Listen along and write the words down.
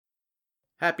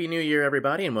Happy New Year,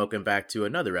 everybody, and welcome back to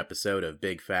another episode of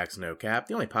Big Facts No Cap,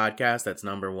 the only podcast that's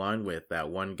number one with that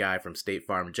one guy from State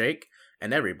Farm, Jake,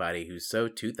 and everybody who's so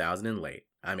 2000 and late.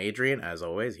 I'm Adrian, as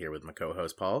always, here with my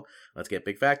co-host Paul. Let's get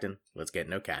big factin'. Let's get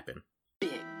no capping.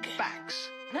 Big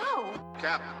facts. No.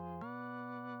 Cap.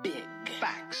 Big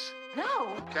facts.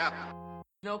 No. Cap.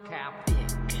 No cap.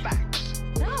 Big facts.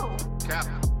 No. Cap.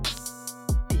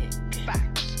 Big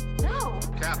facts. No.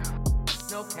 Cap.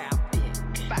 No cap.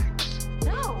 Big facts.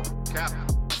 No. Cap.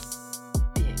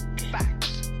 Big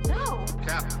facts. No.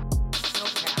 Cap. No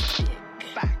cap. Big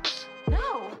facts.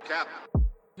 No. Cap.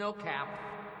 No cap.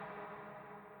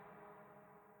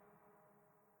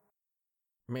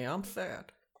 Man, I'm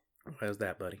sad. How's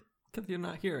that, buddy? Because you're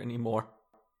not here anymore.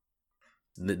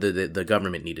 The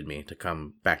government needed me to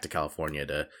come back to California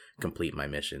to complete my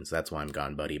mission, so that's why I'm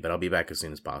gone, buddy. But I'll be back as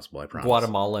soon as possible, I promise.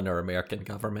 Guatemalan or American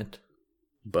government?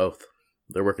 Both.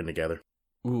 They're working together.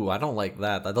 Ooh, I don't like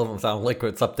that. That doesn't sound like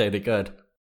it's up to any good.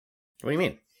 What do you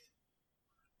mean?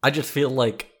 I just feel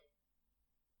like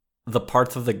the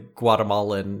parts of the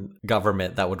Guatemalan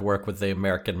government that would work with the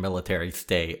American military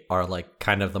state are like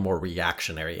kind of the more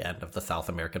reactionary end of the South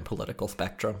American political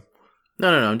spectrum. No,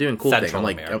 I'm doing cool things. Central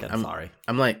I'm like, American, sorry.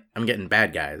 I'm getting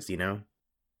bad guys, you know?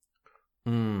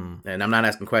 Mm. And I'm not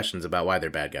asking questions about why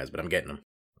they're bad guys, but I'm getting them.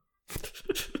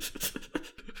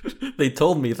 They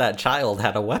told me that child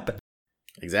had a weapon.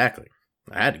 Exactly.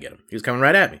 I had to get him. He was coming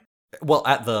right at me. Well,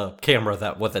 at the camera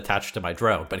that was attached to my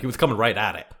drone, but he was coming right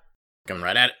at it. Coming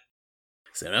right at it.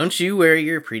 So don't you worry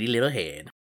your pretty little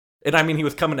head. And I mean, he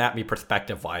was coming at me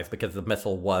perspective-wise because the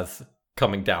missile was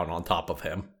coming down on top of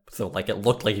him. So, like, it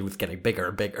looked like he was getting bigger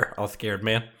and bigger. I was scared,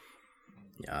 man.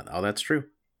 Yeah, oh, that's true.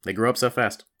 They grow up so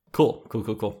fast. Cool.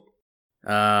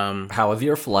 How How was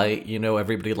your flight? You know,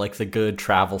 everybody likes a good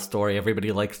travel story.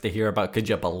 Everybody likes to hear about, could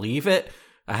you believe it?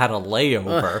 I had a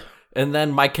layover. And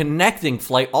then my connecting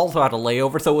flight also had a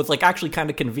layover, so it was like actually kind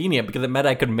of convenient because it meant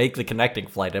I could make the connecting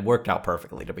flight. It worked out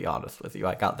perfectly, to be honest with you.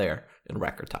 I got there in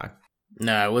record time.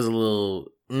 No, it was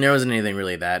there wasn't anything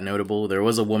really that notable. There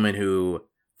was a woman who,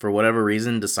 for whatever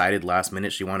reason, decided last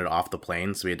minute she wanted off the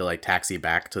plane, so we had to like taxi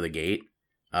back to the gate.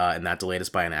 And that delayed us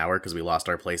by an hour because we lost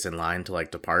our place in line to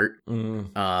like depart.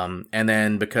 And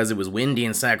then because it was windy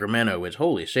in Sacramento, which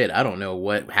holy shit, I don't know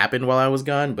what happened while I was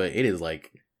gone, but it is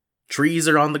like trees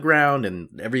are on the ground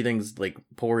and everything's like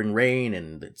pouring rain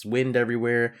and it's wind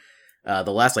everywhere.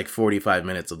 The last like 45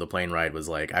 minutes of the plane ride was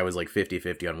like, I was like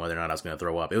 50-50 on whether or not I was going to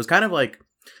throw up. It was kind of like,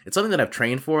 it's something that I've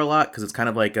trained for a lot because it's kind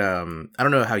of like, I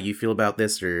don't know how you feel about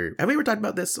this, or have we ever talked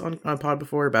about this on pod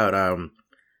before about,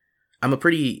 I'm a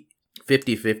pretty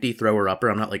 50-50 thrower upper.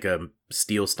 I'm not like a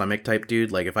steel stomach type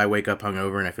dude. Like if I wake up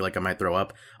hungover and I feel like I might throw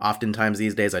up, oftentimes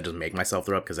these days I just make myself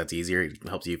throw up because that's easier. It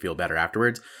helps you feel better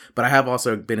afterwards. But I have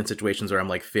also been in situations where I'm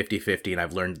like 50-50 and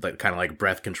I've learned like kind of like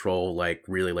breath control, like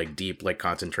really like deep like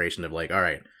concentration of like, all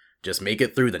right, just make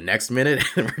it through the next minute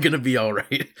and we're gonna be all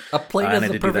right. A plane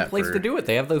is the perfect place to do it.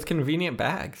 They have those convenient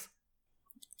bags.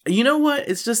 You know what?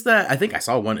 It's just that I think I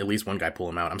saw at least one guy pull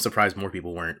him out. I'm surprised more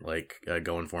people weren't like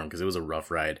going for him because it was a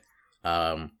rough ride.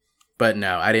 But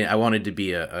no, I didn't. I wanted to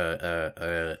be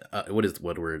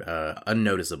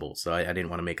unnoticeable. So I didn't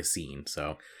want to make a scene.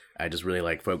 So I just really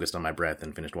like focused on my breath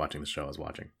and finished watching the show I was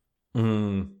watching.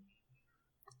 On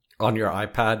your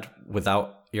iPad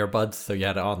without earbuds, so you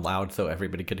had it on loud so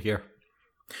everybody could hear.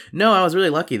 No, I was really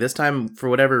lucky this time. For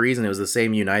whatever reason, it was the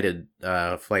same United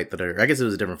flight I guess it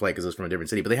was a different flight because it was from a different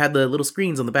city. But they had the little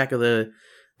screens on the back of the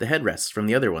headrests from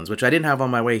the other ones, which I didn't have on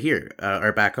my way here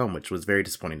or back home, which was very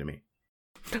disappointing to me.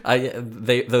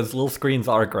 Those little screens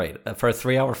are great. For a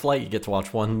 3-hour flight, you get to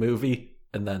watch one movie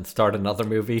and then start another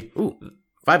movie. Ooh,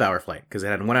 5-hour flight because it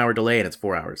had a 1 hour delay and it's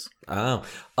 4 hours. Oh,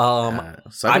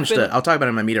 so I'll talk about it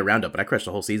in my media roundup. But I crushed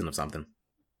a whole season of something.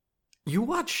 You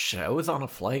watch shows on a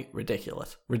flight?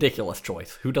 Ridiculous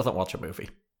choice. Who doesn't watch a movie?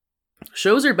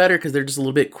 Shows are better because they're just a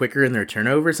little bit quicker in their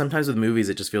turnover. Sometimes with movies,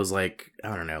 it just feels like,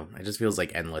 I don't know, it just feels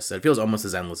like endless. It feels almost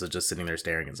as endless as just sitting there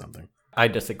staring at something. I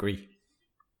disagree.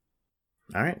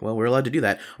 All right, well, we're allowed to do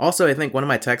that. Also, I think one of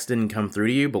my texts didn't come through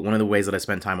to you, but one of the ways that I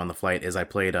spent time on the flight is I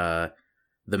played the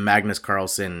Magnus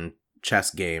Carlsen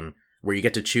chess game where you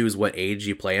get to choose what age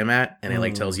you play him at, and it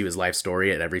like tells you his life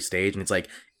story at every stage. And it's like,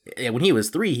 when he was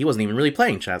 3, he wasn't even really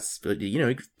playing chess. But, you know,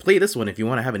 you could play this one if you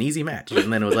want to have an easy match.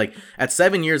 And then it was like, at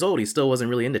 7 years old, he still wasn't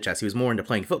really into chess. He was more into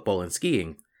playing football and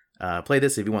skiing. Play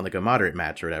this if you want like a moderate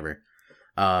match or whatever.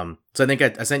 So I think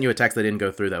I sent you a text that didn't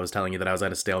go through that was telling you that I was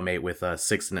at a stalemate with a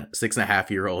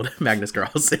 6.5-year-old Magnus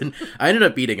Carlsen. I ended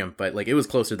up beating him, but like it was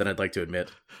closer than I'd like to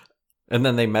admit. And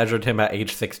then they measured him at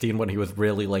age 16 when he was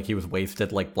really, like, he was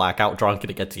wasted, like, blackout drunk, and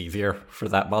it gets easier for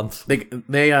that month. They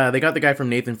got the guy from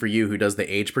Nathan For You who does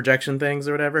the age projection things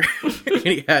or whatever.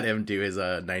 He had him do his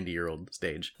 90-year-old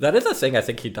stage. That is a thing I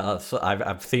think he does.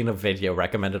 I've seen a video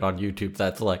recommended on YouTube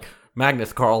that's like,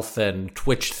 Magnus Carlsen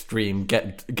Twitch stream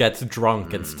gets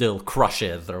drunk and still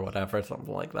crushes or whatever,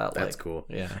 something like that. That's like, cool.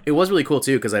 Yeah. It was really cool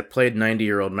too because I played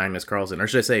 90-year-old Magnus Carlsen, or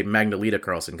should I say Magdalena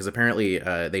Carlsen, because apparently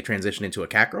they transition into a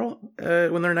cat girl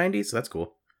when they're 90, so that's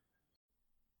cool.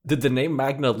 Did the name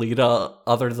Magnolita,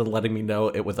 other than letting me know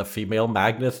it was a female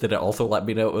Magnus, did it also let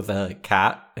me know it was a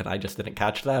cat and I just didn't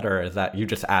catch that, or is that you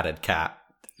just added cat?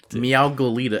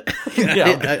 Meowgalita.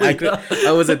 Meowgalita.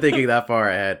 I wasn't thinking that far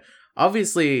ahead.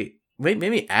 Obviously,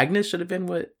 maybe Agnes should have been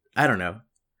what? I don't know.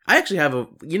 I actually have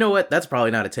you know what? That's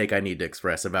probably not a take I need to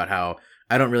express about how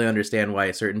I don't really understand why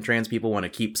certain trans people want to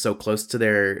keep so close to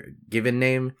their given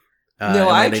name. No,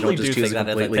 I they actually don't do choose think that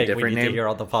is a completely take we different need to name. hear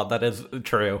on the pod. That is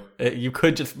true. You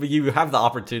have the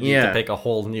opportunity to pick a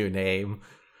whole new name.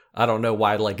 I don't know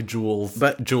why, like, Jules,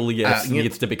 but Julius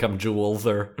needs to become Jules,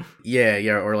 or... Yeah,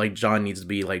 or, like, John needs to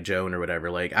be, like, Joan or whatever.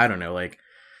 Like, I don't know, like...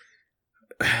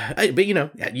 But, you know,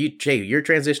 Jay, your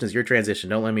transition is your transition.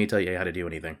 Don't let me tell you how to do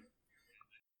anything.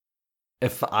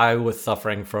 If I was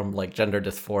suffering from, like, gender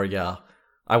dysphoria,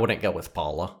 I wouldn't go with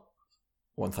Paula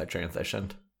once I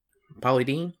transitioned. Pauly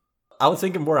Dean? I was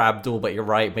thinking more Abdul, but you're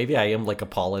right. Maybe I am like a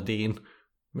Paula Dean.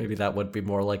 Maybe that would be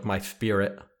more like my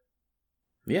spirit.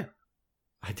 Yeah.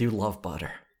 I do love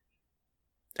butter.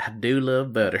 I do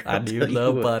love butter. I do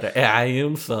love butter. I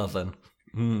am Southern.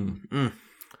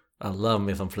 I love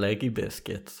me some flaky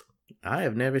biscuits. I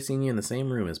have never seen you in the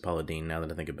same room as Paula Dean, now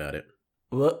that I think about it.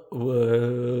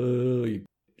 Whoa.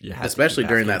 You especially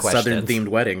during that Southern-themed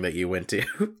wedding that you went to.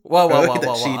 Whoa.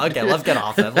 Okay, let's get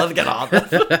off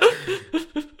this.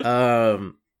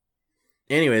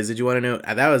 Anyways, did you want to know?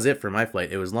 That was it for my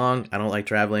flight. It was long. I don't like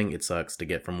traveling. It sucks to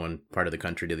get from one part of the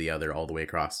country to the other all the way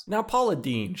across. Now, Paula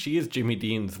Dean, she is Jimmy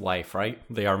Dean's wife, right?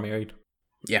 They are married?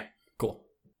 Yeah. Cool.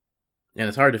 And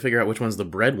it's hard to figure out which one's the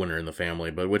breadwinner in the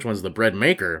family, but which one's the bread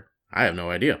maker, I have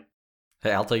no idea.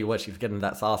 Hey, I'll tell you what, she's getting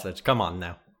that sausage. Come on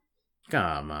now.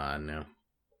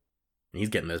 He's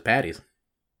getting those patties.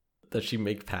 Does she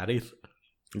make patties?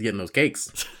 He's getting those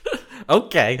cakes.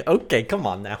 Okay, come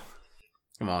on now.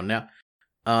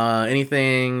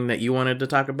 Anything that you wanted to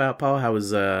talk about, Paul? How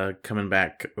was coming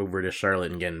back over to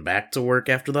Charlotte and getting back to work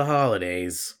after the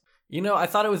holidays? You know, I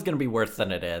thought it was going to be worse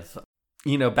than it is.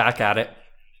 You know, back at it.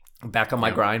 Back on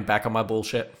my grind, back on my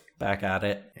bullshit. Back at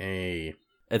it. Hey.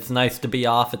 It's nice to be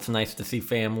off, it's nice to see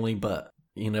family, but,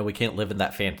 you know, we can't live in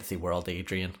that fantasy world,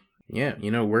 Adrian. Yeah, you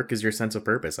know, work is your sense of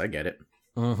purpose. I get it.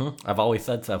 Mm-hmm. I've always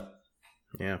said so.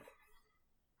 Yeah.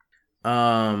 Do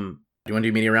you want to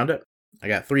do media roundup? I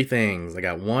got 3 things. I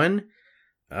got 1,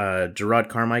 Gerard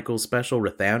Carmichael's special,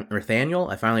 Nathaniel.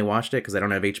 I finally watched it because I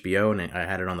don't have HBO and I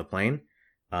had it on the plane.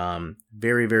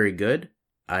 Very, very good.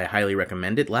 I highly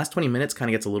recommend it. Last 20 minutes kind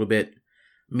of gets a little bit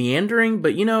meandering,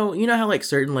 but you know how like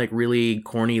certain like really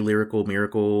corny lyrical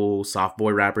miracle soft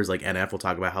boy rappers like NF will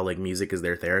talk about how like music is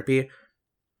their therapy.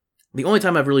 The only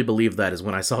time I've really believed that is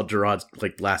when I saw Gerard's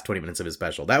like last 20 minutes of his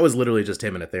special. That was literally just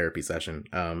him in a therapy session,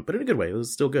 but in a good way. It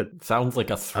was still good. Sounds like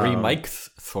a 3 mics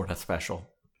sort of special.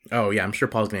 Oh yeah, I'm sure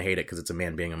Paul's gonna hate it because it's a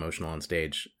man being emotional on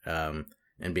stage and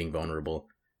being vulnerable.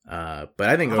 But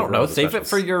I think I don't know. Save it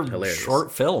for your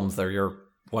short films or your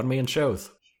one-man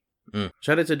shows.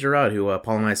 Shout out to Gerard, who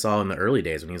Paul and I saw in the early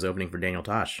days when he was opening for Daniel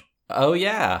Tosh. Oh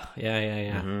yeah.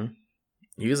 Mm-hmm.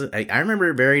 He was. I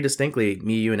remember very distinctly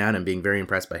me, you, and Adam being very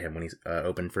impressed by him when he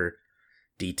opened for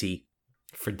DT.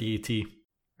 For DT.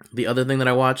 The other thing that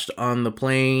I watched on the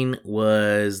plane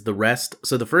was The Rest.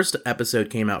 So the first episode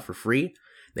came out for free.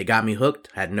 They got me hooked.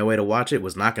 Had no way to watch it.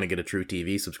 Was not going to get a True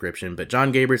TV subscription. But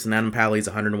John Gabris and Adam Pally's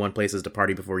 101 Places to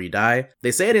Party Before You Die.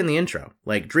 They say it in the intro.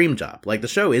 Like, dream job. Like, the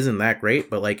show isn't that great,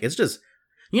 but, like, it's just...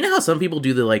 You know how some people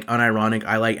do the, like, unironic,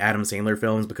 I like Adam Sandler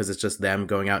films because it's just them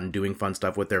going out and doing fun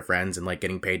stuff with their friends and, like,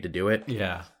 getting paid to do it?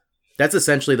 Yeah. That's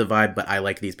essentially the vibe, but I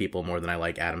like these people more than I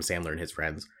like Adam Sandler and his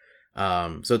friends.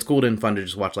 So it's cool and fun to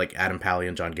just watch, like, Adam Pally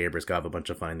and John Gabris go have a bunch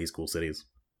of fun in these cool cities.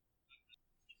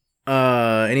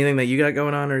 Anything that you got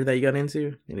going on or that you got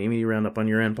into? Any media roundup on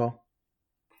your end, Paul?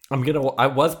 I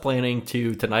was planning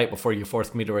to, tonight, before you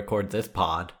forced me to record this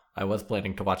pod, I was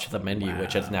planning to watch The Menu,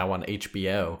 which is now on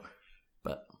HBO.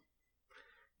 But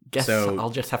guess I'll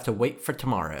just have to wait for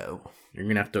tomorrow. You're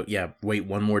going to have to, wait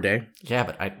one more day? Yeah,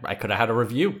 but I could have had a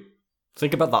review.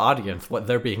 Think about the audience, what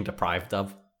they're being deprived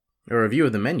of. A review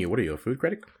of The Menu. What are you, a food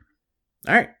critic?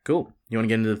 All right, cool. You want to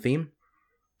get into the theme?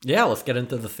 Yeah, let's get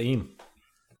into the theme.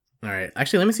 All right.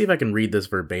 Actually, let me see if I can read this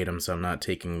verbatim so I'm not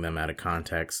taking them out of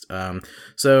context.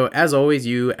 So, as always,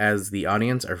 you, as the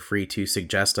audience, are free to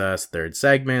suggest us third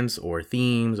segments or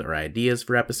themes or ideas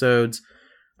for episodes.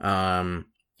 And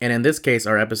in this case,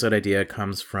 our episode idea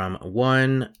comes from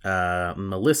one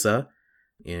Melissa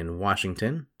in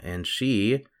Washington, and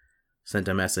she sent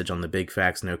a message on the Big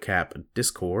Facts No Cap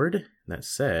Discord that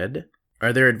said,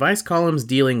 "Are there advice columns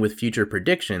dealing with future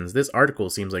predictions? This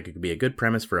article seems like it could be a good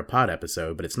premise for a pod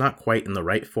episode, but it's not quite in the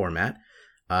right format."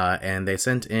 And they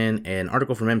sent in an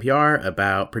article from NPR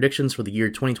about predictions for the year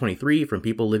 2023 from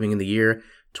people living in the year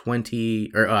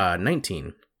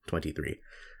 1923.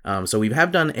 So we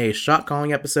have done a shot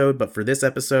calling episode, but for this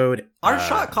episode, Our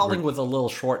shot calling was a little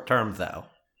short term, though.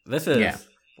 This is Yeah.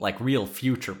 like real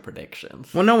future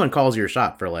predictions. well, no one calls your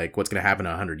shot for like what's going to happen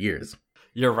in 100 years.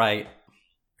 You're right.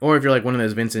 Or if you're like one of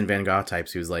those Vincent Van Gogh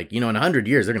types who's like, in 100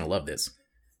 years, they're going to love this.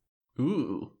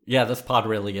 Ooh. Yeah, this pod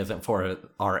really isn't for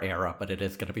our era, but it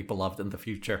is going to be beloved in the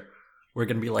future. We're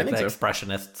going to be like the think so.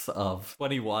 expressionists of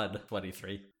 21,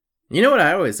 23. You know what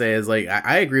I always say is, like,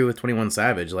 I agree with 21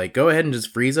 Savage. Like, go ahead and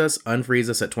just unfreeze us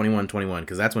at 2121,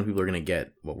 because that's when people are going to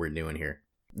get what we're doing here.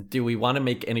 Do we want to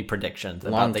make any predictions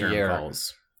about the Long-term year?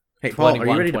 calls. Hey, Paul, are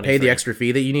you ready to pay 21-23? the extra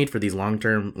fee that you need for these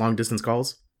long-distance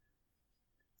calls?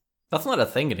 That's not a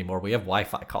thing anymore. We have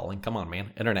Wi-Fi calling. Come on,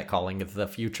 man. Internet calling is the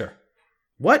future.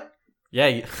 What?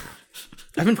 Yeah.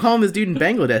 I've been calling this dude in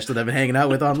Bangladesh that I've been hanging out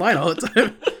with online all the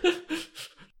time.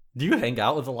 Do you hang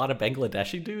out with a lot of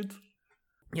Bangladeshi dudes?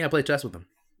 Yeah, I play chess with them.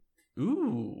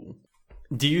 Ooh.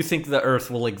 Do you think the Earth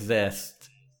will exist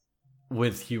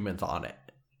with humans on it?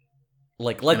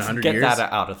 Like, let's 100 get years?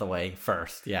 that out of the way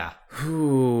first. Yeah.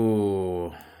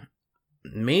 Ooh.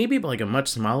 Maybe, but like a much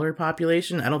smaller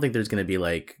population. I don't think there's going to be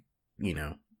like,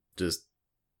 just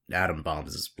atom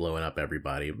bombs just blowing up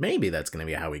everybody. Maybe that's going to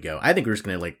be how we go. I think we're just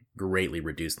going to like greatly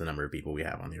reduce the number of people we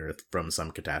have on the Earth from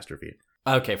some catastrophe.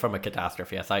 Okay, from a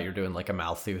catastrophe. I thought you were doing like a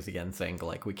Malthusian thing,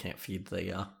 like we can't feed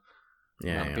the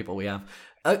amount of people we have.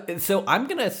 So I'm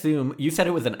going to assume, you said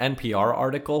it was an NPR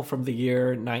article from the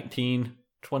year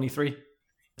 1923?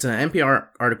 It's an NPR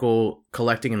article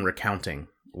collecting and recounting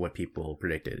what people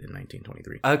predicted in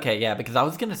 1923. Okay, yeah, because I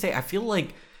was going to say, I feel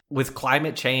like with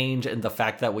climate change and the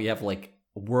fact that we have like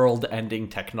world-ending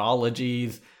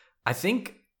technologies, I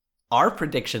think our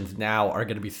predictions now are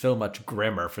going to be so much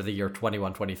grimmer for the year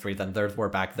 2123 than theirs were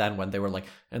back then, when they were like,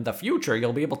 in the future,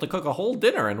 you'll be able to cook a whole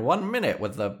dinner in 1 minute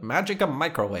with the magic of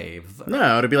microwaves.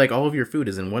 No, it'd be like all of your food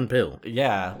is in one pill.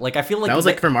 Yeah, like I feel like That was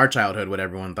like from our childhood what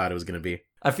everyone thought it was going to be.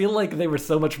 I feel like they were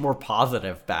so much more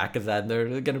positive back then.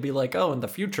 They're going to be like, oh, in the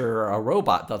future, a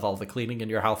robot does all the cleaning in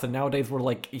your house. And nowadays we're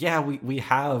like, yeah, we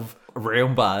have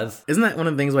Roombas. Isn't that one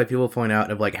of the things why people point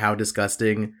out of like how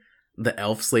disgusting the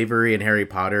elf slavery in Harry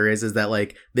Potter is that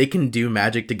like they can do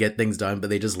magic to get things done, but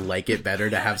they just like it better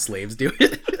to have slaves do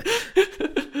it.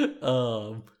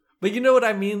 But you know what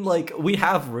I mean? Like, we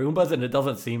have Roombas and it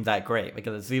doesn't seem that great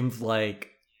because it seems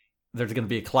like there's going to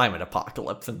be a climate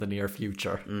apocalypse in the near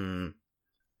future.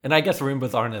 And I guess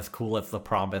Roombas aren't as cool as the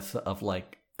promise of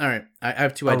like All right, I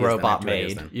have two a ideas. robot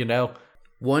made, you know?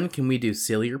 One, can we do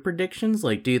sillier predictions?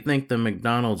 Like, do you think the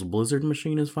McDonald's Blizzard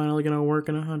machine is finally going to work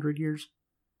in 100 years?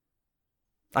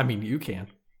 I mean, you can.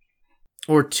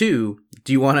 Or two,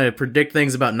 do you want to predict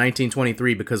things about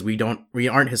 1923 because we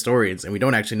aren't historians and we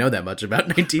don't actually know that much about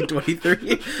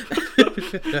 1923?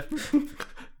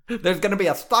 There's going to be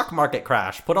a stock market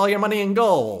crash. Put all your money in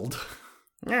gold.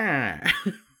 Yeah.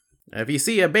 If you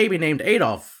see a baby named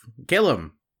Adolf, kill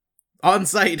him. On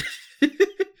sight.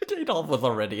 Adolf was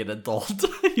already an adult.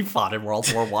 He fought in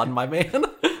World War One, my man.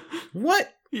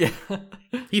 What? Yeah.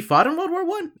 He fought in World War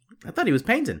One? I thought he was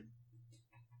painting.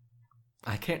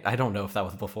 I don't know if that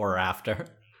was before or after.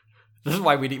 This is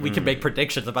why we can make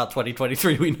predictions about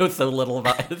 2023. We know so little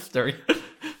about history.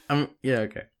 Yeah,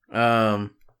 okay. Or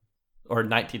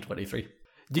 1923.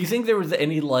 Do you think there was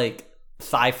any, like,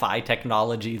 sci-fi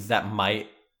technologies that might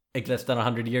exist in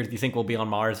 100 years? Do you think we'll be on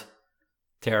Mars?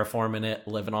 Terraforming it,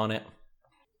 living on it?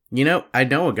 I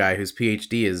know a guy whose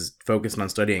PhD is focused on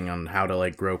studying on how to,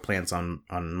 like, grow plants on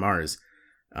Mars.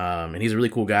 And he's a really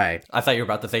cool guy. I thought you were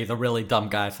about to say he's a really dumb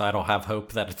guy, so I don't have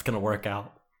hope that it's going to work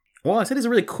out. Well, I said he's a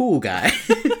really cool guy.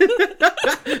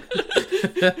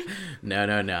 No,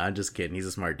 I'm just kidding. He's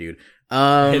a smart dude.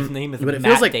 His name is but it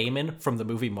Matt feels like, Damon from the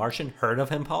movie Martian. Heard of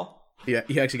him, Paul? Yeah,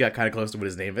 you actually got kind of close to what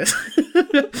his name is.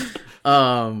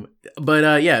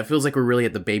 Yeah, it feels like we're really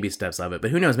at the baby steps of it.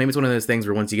 But who knows? Maybe it's one of those things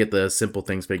where once you get the simple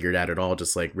things figured out, it all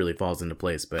just like really falls into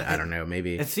place. But I don't know,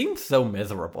 maybe. It seems so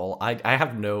miserable. I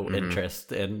have no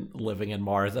interest in living in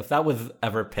Mars. If that was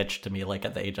ever pitched to me, like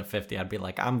at the age of 50, I'd be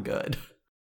like, I'm good.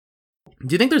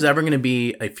 Do you think there's ever going to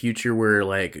be a future where,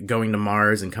 like, going to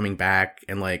Mars and coming back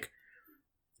and, like,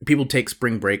 people take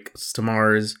spring breaks to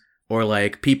Mars, or,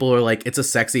 like, people are like, it's a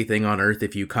sexy thing on Earth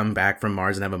if you come back from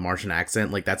Mars and have a Martian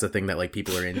accent? Like, that's a thing that, like,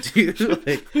 people are into.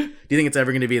 Like, do you think it's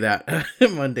ever going to be that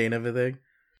mundane of a thing?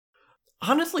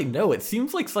 Honestly, no. It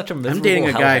seems like such a miserable I'm dating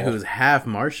a guy hellhole. who's half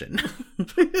Martian.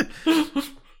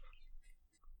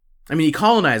 I mean, he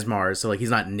colonized Mars, so, like, he's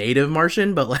not native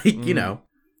Martian, but, like, you know,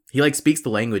 he, like, speaks the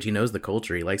language, he knows the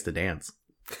culture, he likes to dance.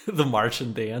 The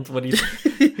Martian dance. What do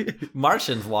you?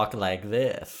 Martians walk like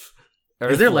this.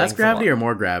 Is there less Earthlings gravity walk- or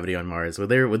more gravity on Mars? Would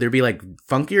there be, like,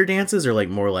 funkier dances or, like,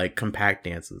 more, like, compact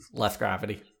dances? Less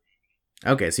gravity?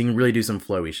 Okay, so you can really do some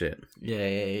flowy shit. Yeah,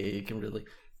 you can really.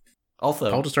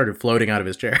 Also, Paul just started floating out of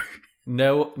his chair.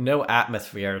 no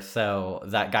atmosphere, so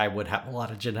that guy would have a lot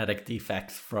of genetic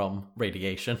defects from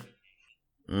radiation.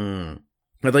 I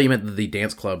thought you meant the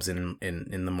dance clubs in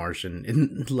the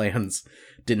Martian lands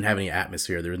didn't have any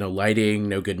atmosphere. There was no lighting,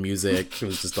 no good music. It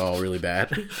was just all really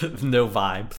bad. No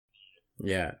vibes.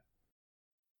 Yeah.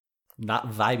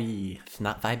 Not vibey. It's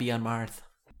not vibey on Mars.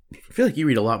 I feel like you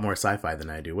read a lot more sci-fi than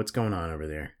I do. What's going on over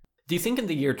there? Do you think in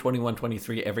the year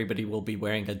 2123 everybody will be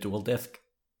wearing a dual disc?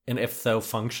 And if so,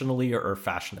 functionally or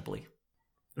fashionably?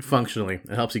 Functionally,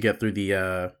 it helps you get through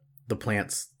the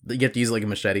plants. You have to use it like a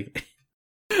machete.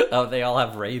 Oh, they all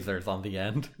have razors on the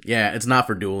end. Yeah, it's not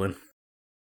for dueling.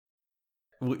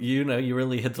 You know, you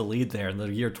really hit the lead there. In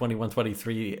the year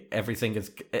 2123, everything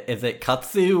is it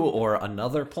kudzu or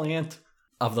another plant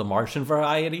of the Martian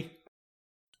variety?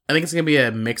 I think it's going to be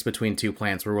a mix between two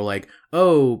plants where we're like,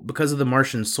 oh, because of the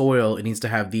Martian soil, it needs to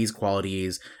have these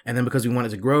qualities. And then because we want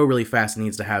it to grow really fast, it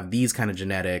needs to have these kind of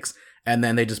genetics. And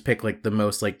then they just pick, like, the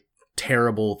most, like,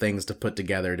 terrible things to put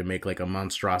together to make, like, a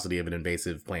monstrosity of an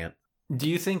invasive plant. Do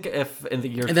you think if in the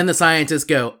year... And then the scientists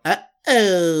go,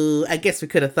 uh-oh, I guess we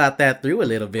could have thought that through a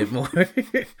little bit more.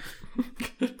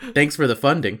 Thanks for the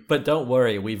funding. But don't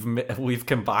worry, we've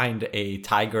combined a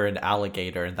tiger and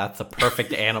alligator, and that's a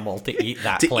perfect animal to eat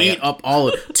that To plant. eat up all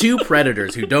of... Two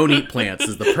predators who don't eat plants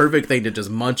is the perfect thing to just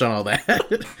munch on all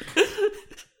that.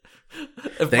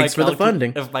 Thanks for the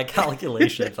funding. If my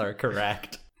calculations are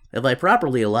correct. If I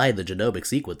properly align the genomic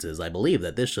sequences, I believe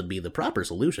that this should be the proper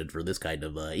solution for this kind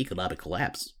of economic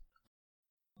collapse.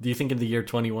 Do you think in the year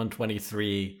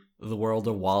 2123 the world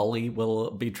of WALL-E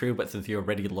will be true, but since you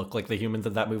already look like the humans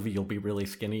in that movie, you'll be really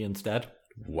skinny instead?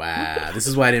 Wow, this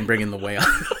is why I didn't bring in the whale.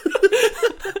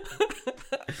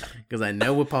 Because I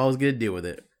know what Paul's going to do with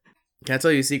it. Can I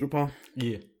tell you a secret, Paul?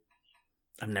 Yeah.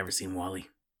 I've never seen WALL-E.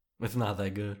 It's not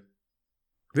that good.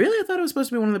 Really? I thought it was supposed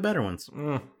to be one of the better ones.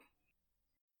 Mm.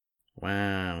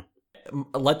 Wow.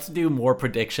 Let's do more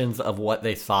predictions of what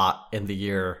they thought in the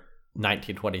year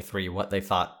 1923, what they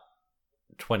thought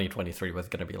 2023 was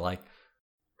going to be like.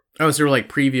 Oh, so we're like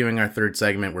previewing our third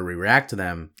segment where we react to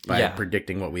them by Yeah.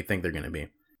 predicting what we think they're going to be.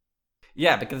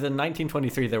 Yeah, because in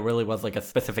 1923 there really was like a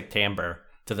specific timbre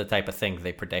to the type of things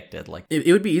they predicted. Like,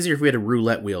 It would be easier if we had a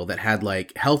roulette wheel that had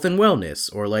like health and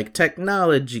wellness or like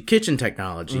technology, kitchen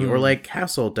technology, or like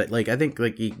household. Like I think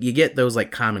like you get those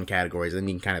like common categories, and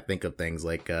you can kind of think of things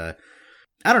like I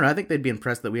don't know. I think they'd be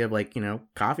impressed that we have like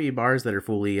coffee bars that are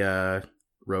fully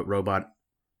robot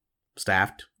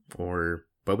staffed, or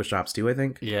boba shops too. I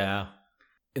think. yeah,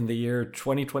 in the year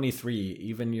 2023,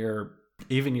 even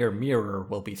your mirror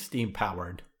will be steam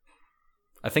powered.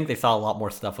 I think they saw a lot more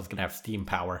stuff was going to have steam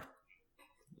power.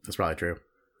 That's probably true.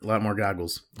 A lot more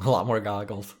goggles. A lot more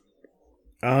goggles.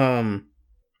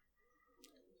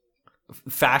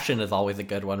 Fashion is always a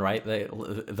good one, right?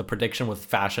 The prediction was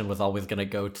fashion was always going to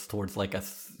go towards like a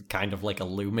kind of like a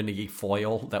luminy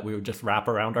foil that we would just wrap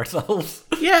around ourselves.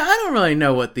 Yeah, I don't really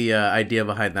know what the idea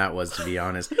behind that was, to be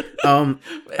honest.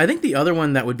 I think the other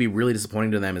one that would be really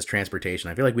disappointing to them is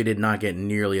transportation. I feel like we did not get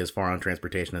nearly as far on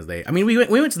transportation as they... I mean, we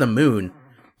went to the moon,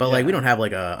 but like we don't have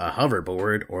like a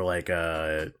hoverboard or like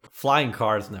a... Flying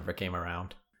cars never came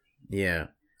around. Yeah.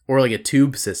 Or like a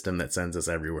tube system that sends us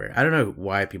everywhere. I don't know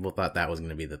why people thought that was going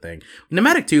to be the thing.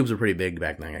 Pneumatic tubes were pretty big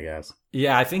back then, I guess.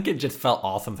 Yeah, I think it just felt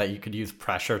awesome that you could use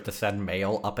pressure to send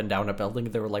mail up and down a building.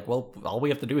 They were like, well, all we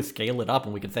have to do is scale it up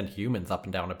and we can send humans up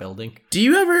and down a building. Do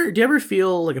you ever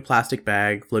feel like a plastic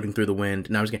bag floating through the wind?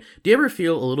 No, I'm just kidding. Do you ever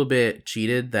feel a little bit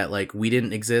cheated that like we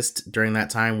didn't exist during that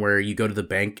time where you go to the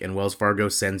bank and Wells Fargo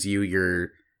sends you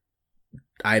your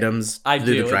items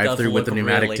through the drive-through with the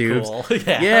pneumatic really tubes? cool.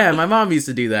 Yeah. Yeah, my mom used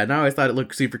to do that, and I always thought it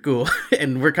looked super cool.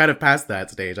 And we're kind of past that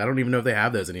stage. I don't even know if they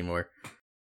have those anymore.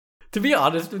 To be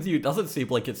honest with you, it doesn't seem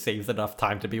like it saves enough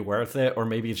time to be worth it, or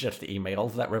maybe it's just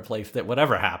emails that replaced it,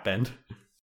 whatever happened.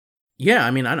 Yeah, I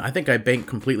mean, I think I bank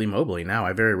completely mobily now.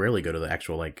 I very rarely go to the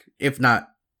actual, like, if not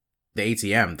the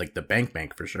ATM, like the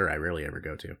bank for sure. I rarely ever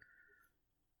go to.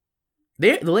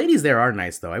 The ladies there are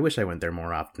nice though. I wish I went there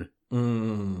more often.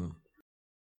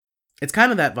 It's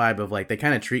kind of that vibe of like they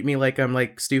kind of treat me like I'm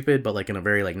like stupid, but like in a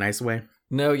very like nice way.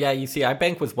 No, yeah, you see, I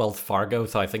bank with Wells Fargo,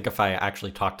 so I think if I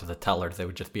actually talked to the tellers, they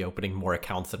would just be opening more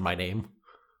accounts in my name.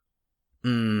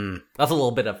 That's a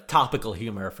little bit of topical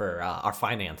humor for our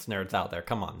finance nerds out there.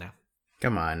 Come on now.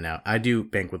 Come on now. I do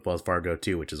bank with Wells Fargo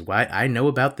too, which is why I know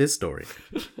about this story.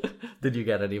 Did you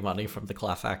get any money from the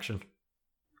class action?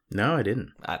 No, I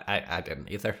didn't. I didn't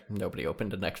either. Nobody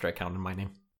opened an extra account in my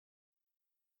name.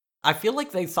 I feel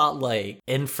like they thought, like,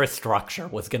 infrastructure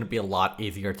was going to be a lot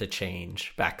easier to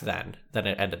change back then than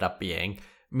it ended up being.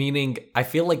 Meaning, I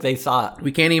feel like they thought...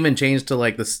 We can't even change to,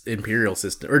 like, the imperial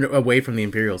system, or away from the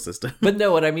imperial system. But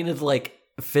no, what I mean is, like,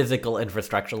 physical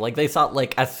infrastructure. Like, they thought,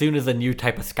 like, as soon as a new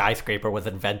type of skyscraper was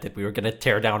invented, we were going to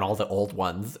tear down all the old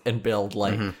ones and build,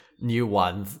 like, new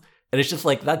ones. And it's just,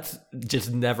 like, that's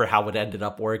just never how it ended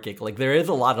up working. Like, there is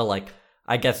a lot of, like,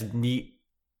 I guess, neat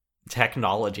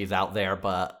technologies out there,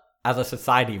 but... As a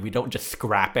society, we don't just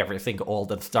scrap everything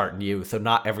old and start new, so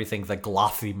not everything's a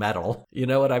glossy metal. You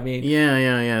know what I mean?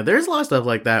 Yeah. There's a lot of stuff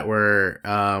like that where,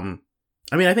 I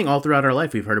mean, I think all throughout our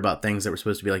life we've heard about things that were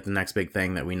supposed to be like the next big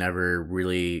thing that we never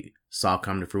really saw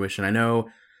come to fruition. I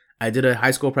know I did a high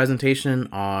school presentation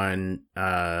on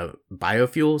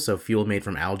biofuel, so fuel made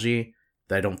from algae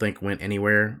that I don't think went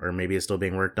anywhere, or maybe is still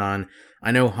being worked on. I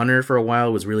know Hunter for a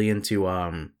while was really into,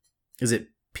 is it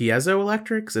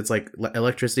piezoelectrics? It's like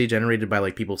electricity generated by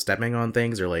like people stepping on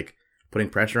things or like putting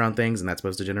pressure on things, and that's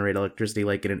supposed to generate electricity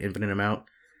like in an infinite amount.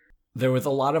 There was a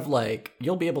lot of like,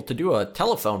 you'll be able to do a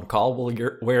telephone call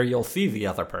where you'll see the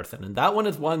other person, and that one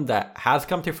is one that has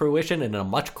come to fruition in a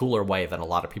much cooler way than a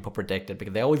lot of people predicted,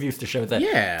 because they always used to show that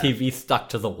TV stuck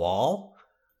to the wall.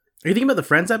 Are you thinking about the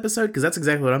Friends episode? Because that's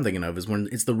exactly what I'm thinking of, is when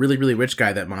it's the really, really rich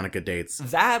guy that Monica dates.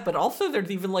 That, but also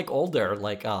there's even like older,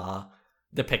 like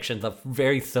depictions of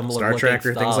very similar Star Trek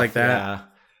or stuff. things like that. Yeah.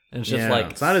 And it's just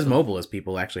like... It's not as mobile as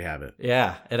people actually have it.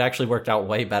 Yeah, it actually worked out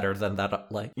way better than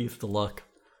that like used to look.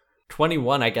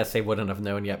 21, I guess they wouldn't have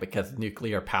known yet because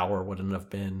nuclear power wouldn't have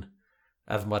been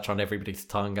as much on everybody's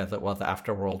tongue as it was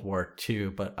after World War II.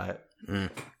 But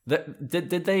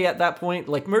did they at that point,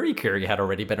 like Marie Curie had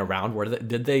already been around,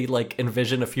 did they like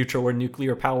envision a future where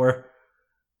nuclear power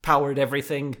powered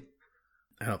everything?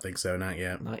 I don't think so, not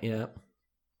yet. Not yet.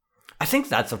 I think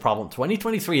that's the problem.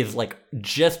 2023 is like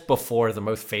just before the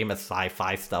most famous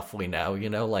sci-fi stuff we know, you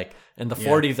know, like in the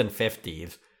 40s and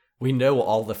 50s. We know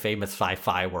all the famous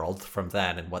sci-fi worlds from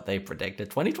then and what they predicted.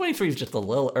 2023 is just a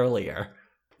little earlier.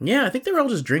 Yeah, I think they were all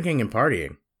just drinking and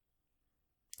partying.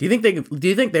 Do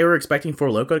you think they were expecting Four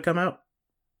Loko to come out?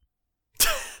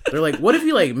 They're like, what if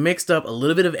you like mixed up a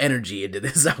little bit of energy into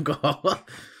this alcohol?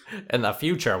 In the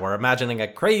future, we're imagining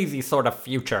a crazy sort of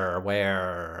future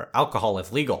where alcohol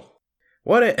is legal.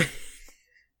 What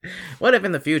if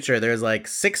in the future there's like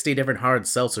 60 different hard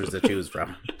seltzers to choose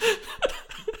from?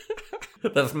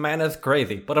 This man is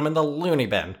crazy. Put him in the loony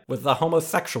bin with the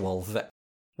homosexuals.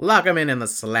 Lock him in the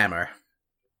slammer.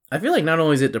 I feel like not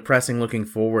only is it depressing looking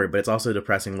forward, but it's also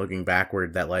depressing looking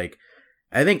backward that like,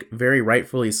 I think very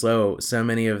rightfully so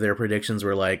many of their predictions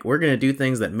were like, we're going to do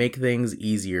things that make things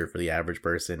easier for the average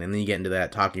person. And then you get into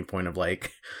that talking point of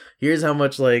like, here's how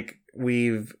much like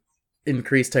we've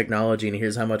increased technology and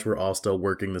here's how much we're all still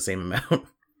working the same amount,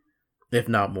 if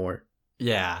not more.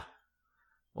 Yeah.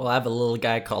 Well, I have a little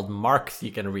guy called Marx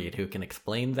you can read who can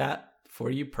explain that for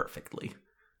you perfectly.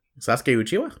 Sasuke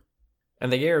Uchiwa? In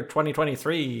the year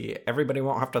 2023, everybody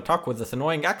won't have to talk with this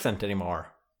annoying accent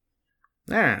anymore.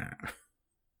 I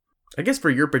guess for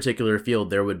your particular field,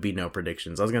 there would be no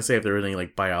predictions. I was going to say if there were any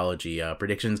like biology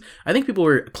predictions. I think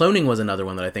cloning was another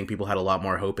one that I think people had a lot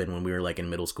more hope in when we were like in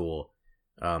middle school.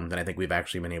 Than I think we've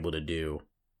actually been able to do.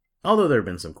 Although there have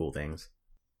been some cool things.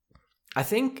 I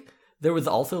think there was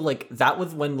also, like, that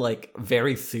was when, like,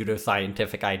 very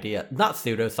pseudoscientific idea, not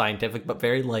pseudoscientific, but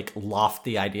very, like,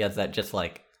 lofty ideas that just,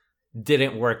 like,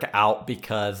 didn't work out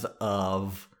because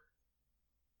of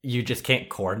you just can't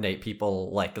coordinate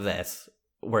people like this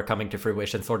were coming to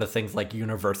fruition. Sort of things like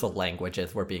universal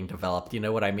languages were being developed. You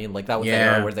know what I mean? Like that was the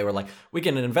era where they were like, we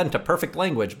can invent a perfect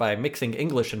language by mixing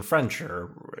English and French.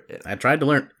 I tried to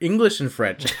learn English and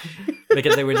French.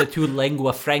 Because they were the two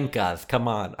lingua francas. Come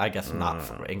on. I guess not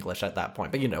for English at that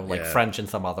point, but you know, like French and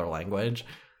some other language.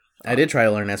 I did try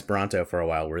to learn Esperanto for a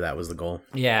while where that was the goal.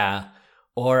 Yeah.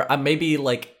 Or maybe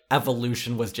like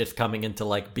evolution was just coming into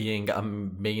like being a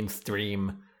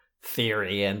mainstream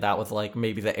theory, and that was like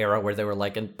maybe the era where they were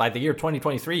like, and by the year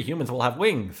 2023 humans will have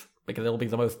wings because it'll be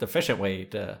the most efficient way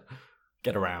to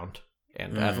get around.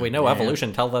 And as we know, yeah.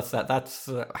 evolution tells us that that's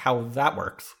how that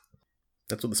works.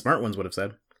 That's what the smart ones would have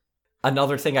said.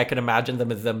 Another thing I can imagine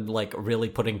them is them, like, really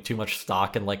putting too much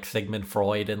stock in, like, Sigmund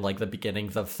Freud and, like, the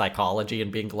beginnings of psychology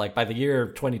and being like, by the year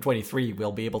 2023,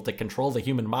 we'll be able to control the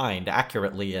human mind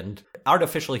accurately, and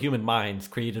artificial human minds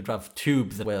created of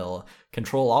tubes will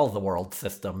control all the world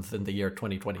systems in the year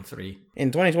 2023. In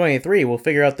 2023, we'll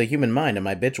figure out the human mind, and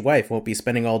my bitch wife won't be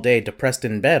spending all day depressed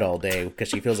in bed all day because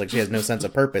she feels like she has no sense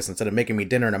of purpose instead of making me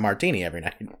dinner and a martini every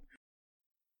night.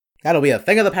 That'll be a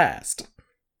thing of the past.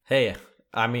 Hey,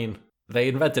 I mean, they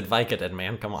invented Vicodin,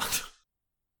 man, come on.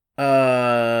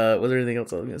 Was there anything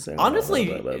else I was going to say?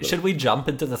 Honestly, should we jump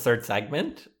into the third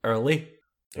segment early?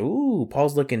 Ooh,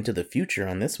 Paul's looking to the future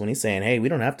on this one. He's saying, hey, we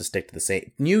don't have to stick to the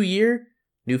same... New year,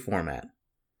 new format.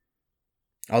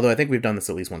 Although I think we've done this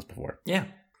at least once before. Yeah.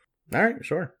 All right,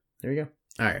 sure. There you go.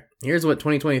 All right, here's what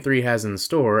 2023 has in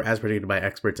store, as predicted by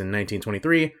experts in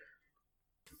 1923.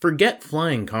 Forget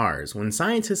flying cars. When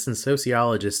scientists and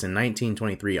sociologists in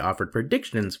 1923 offered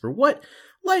predictions for what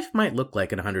life might look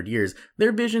like in 100 years,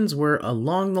 their visions were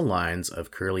along the lines of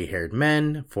curly-haired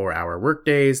men, 4-hour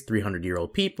workdays,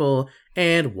 300-year-old people,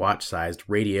 and watch-sized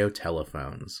radio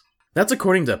telephones. That's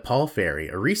according to Paul Ferry,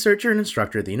 a researcher and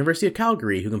instructor at the University of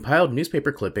Calgary who compiled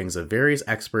newspaper clippings of various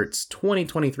experts'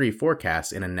 2023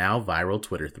 forecasts in a now viral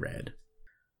Twitter thread.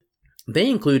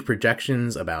 They include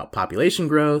projections about population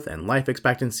growth and life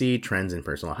expectancy, trends in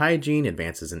personal hygiene,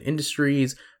 advances in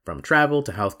industries, from travel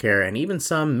to healthcare, and even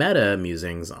some meta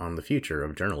musings on the future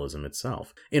of journalism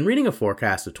itself. In reading a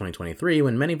forecast of 2023,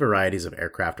 when many varieties of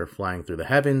aircraft are flying through the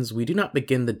heavens, we do not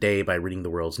begin the day by reading the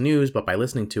world's news, but by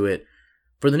listening to it.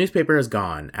 For the newspaper has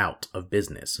gone out of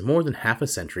business more than half a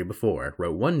century before,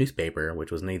 wrote one newspaper,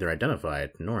 which was neither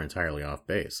identified nor entirely off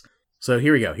base. So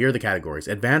here we go. Here are the categories.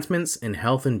 Advancements in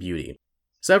health and beauty.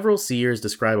 Several seers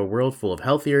describe a world full of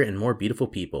healthier and more beautiful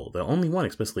people, though only one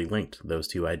explicitly linked those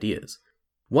two ideas.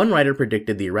 One writer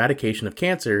predicted the eradication of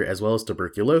cancer, as well as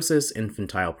tuberculosis,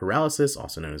 infantile paralysis,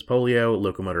 also known as polio,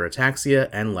 locomotor ataxia,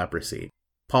 and leprosy.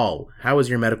 Paul, how is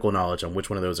your medical knowledge on which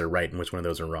one of those are right and which one of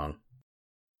those are wrong?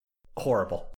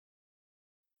 Horrible.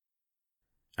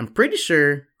 I'm pretty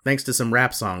sure, thanks to some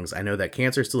rap songs, I know that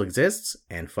cancer still exists,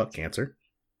 and fuck cancer.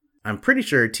 I'm pretty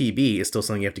sure TB is still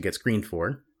something you have to get screened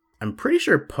for. I'm pretty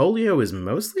sure polio is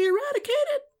mostly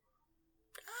eradicated.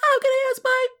 How can I ask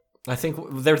my... I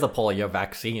think there's a polio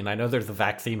vaccine. I know there's a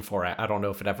vaccine for it. I don't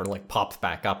know if it ever, like, pops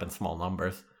back up in small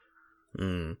numbers.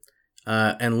 And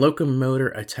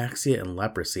locomotor ataxia and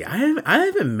leprosy. I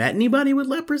haven't met anybody with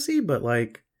leprosy, but,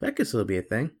 like, that could still be a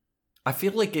thing. I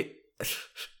feel like it...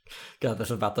 God, this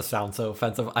is about to sound so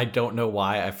offensive. I don't know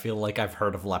why. I feel like I've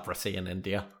heard of leprosy in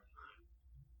India.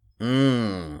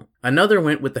 Another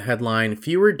went with the headline,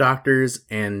 fewer doctors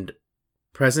and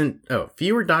present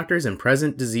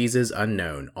diseases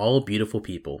unknown, all beautiful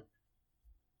people.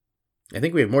 I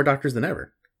think we have more doctors than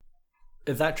ever.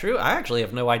 Is that true? I actually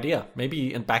have no idea.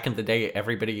 Maybe back in the day,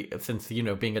 everybody, since,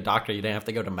 being a doctor, you didn't have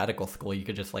to go to medical school. You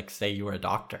could just, like, say you were a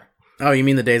doctor. Oh, you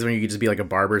mean the days when you could just be like a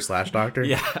barber/doctor?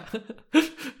 Yeah.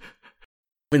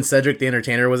 When Cedric the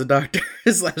Entertainer was a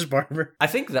doctor/barber? I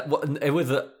think that it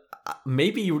was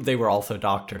maybe they were also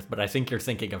doctors, but I think you're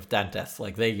thinking of dentists.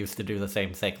 Like, they used to do the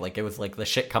same thing. Like, it was like the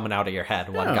shit coming out of your head.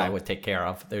 One guy would take care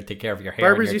of. They would take care of your hair.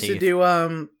 Barbers and your used teeth.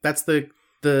 to do. That's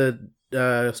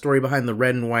the story behind the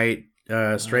red and white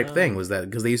stripe thing, was that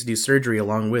because they used to do surgery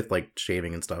along with, like,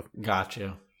 shaving and stuff. Got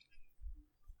you.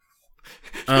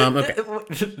 Okay.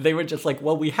 They were just like,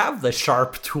 well, we have the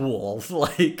sharp tools.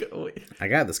 Like, I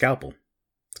got the scalpel.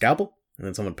 Scalpel? And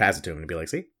then someone would pass it to him and be like,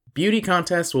 see? Beauty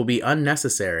contests will be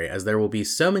unnecessary, as there will be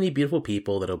so many beautiful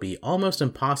people that it'll be almost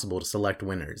impossible to select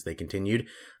winners, they continued.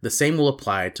 The same will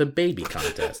apply to baby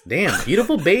contests. Damn,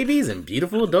 beautiful babies and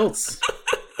beautiful adults.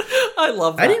 I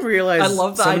love that. I didn't realize I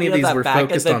love the so many idea of these that were back in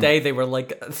focused the on... day, they were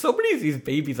like, so many of these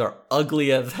babies are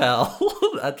ugly as hell.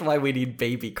 That's why we need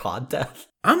baby contests.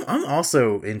 I'm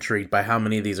also intrigued by how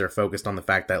many of these are focused on the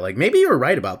fact that, like, maybe you were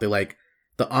right about the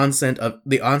onset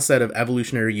of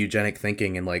evolutionary eugenic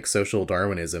thinking and, like, social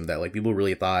Darwinism, that, like, people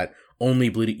really thought only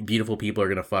beautiful people are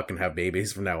gonna fucking have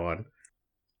babies from now on.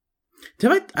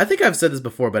 I think I've said this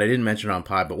before, but I didn't mention it on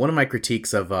pod, but one of my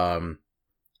critiques of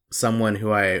someone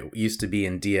who I used to be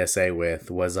in DSA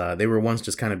with was they were once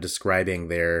just kind of describing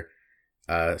their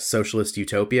socialist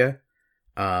utopia,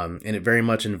 and it very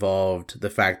much involved the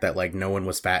fact that, like, no one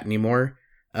was fat anymore.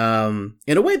 In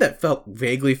a way that felt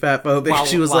vaguely fat phobic.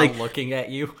 She was while like looking at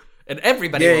you, and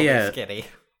everybody will be skinny.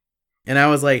 And I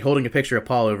was like holding a picture of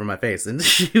Paul over my face, and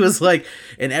she was like,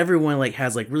 and everyone like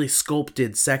has like really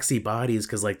sculpted, sexy bodies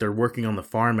because like they're working on the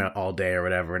farm all day or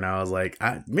whatever. And I was like,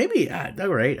 all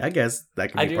right, I guess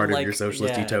that could be part of your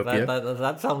socialist utopia.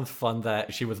 That sounds fun.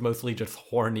 That she was mostly just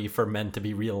horny for men to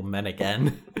be real men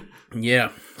again.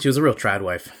 Yeah, she was a real trad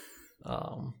wife.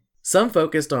 Some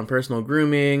focused on personal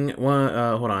grooming.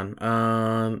 Hold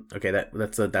on. Okay,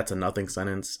 that's a nothing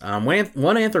sentence.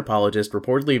 One anthropologist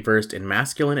reportedly versed in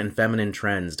masculine and feminine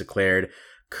trends declared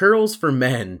curls for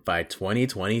men by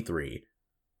 2023.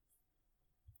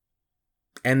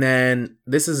 And then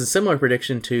this is a similar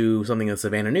prediction to something in the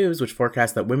Savannah News, which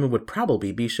forecast that women would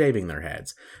probably be shaving their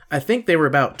heads. I think they were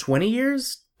about 20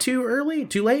 years too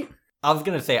late. I was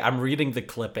going to say, I'm reading the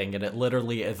clipping, and it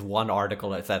literally is one article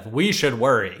that says, "We should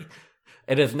worry.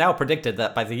 It is now predicted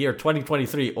that by the year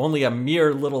 2023, only a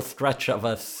mere little stretch of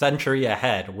a century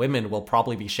ahead, women will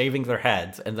probably be shaving their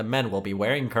heads, and the men will be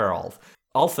wearing curls.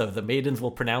 Also, the maidens will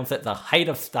pronounce it the height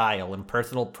of style and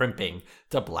personal primping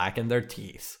to blacken their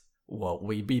teeth. Won't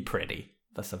we be pretty?"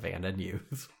 The Savannah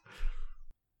News.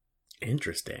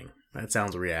 Interesting. That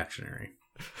sounds reactionary.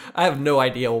 I have no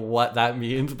idea what that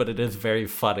means, but it is very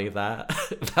funny that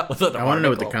that was an article. I want to know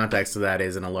what the context of that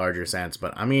is in a larger sense,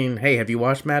 but I mean, hey, have you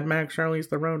watched Mad Max? Charlize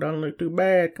Theron don't look too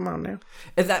bad. Come on now.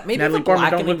 Is that maybe Natalie the Portman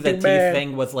blackening don't look the too teeth bad.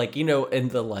 thing was like, you know, in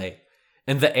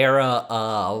the era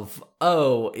of,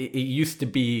 it used to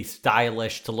be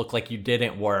stylish to look like you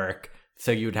didn't work,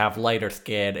 so you'd have lighter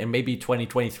skin, and maybe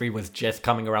 2023 was just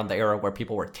coming around the era where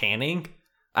people were tanning.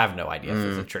 I have no idea if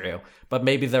this is true, but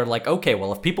maybe they're like, okay,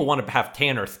 well, if people want to have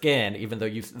tanner skin, even though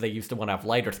they used to want to have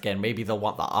lighter skin, maybe they'll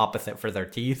want the opposite for their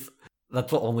teeth.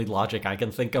 That's the only logic I can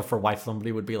think of for why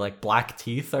somebody would be like, black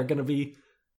teeth are going to be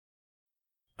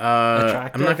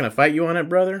attractive. I'm not going to fight you on it,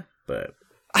 brother, but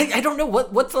I don't know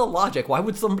what's the logic. Why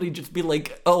would somebody just be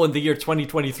like, oh, in the year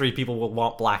 2023, people will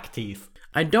want black teeth?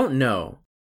 I don't know.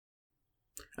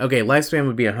 Okay, lifespan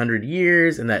would be 100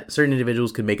 years, and that certain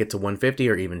individuals could make it to 150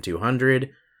 or even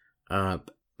 200.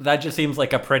 That just seems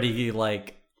like a pretty,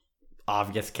 like,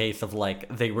 obvious case of,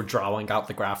 like, they were drawing out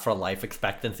the graph for life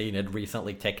expectancy and it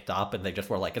recently ticked up, and they just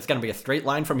were like, it's gonna be a straight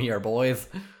line from here, boys.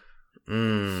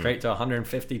 Straight to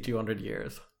 150, 200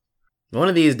 years. One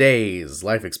of these days,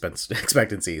 life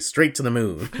expectancy, straight to the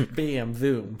moon. Bam,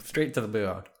 zoom, straight to the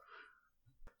moon.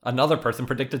 Another person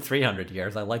predicted 300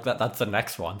 years. I like that. That's the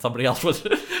next one. Somebody else was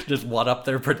just one up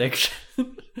their prediction.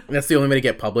 That's the only way to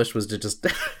get published, was to just...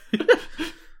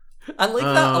 I like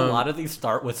that a lot of these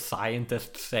start with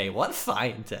scientists say. What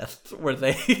scientists were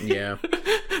they? Yeah.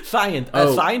 A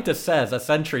scientist says a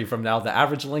century from now, the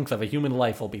average length of a human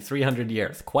life will be 300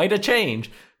 years. Quite a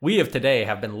change. We of today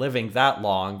have been living that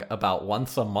long about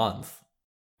once a month.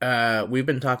 We've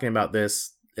been talking about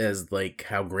this as like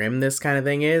how grim this kind of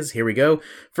thing is. Here we go.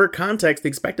 For context, the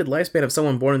expected lifespan of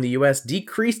someone born in the US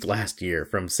decreased last year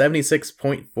from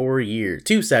 76.4 years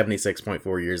to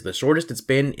 76.4 years, the shortest it's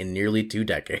been in nearly 2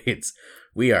 decades.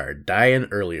 We are dying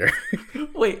earlier.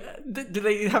 Wait, do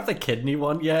they have the kidney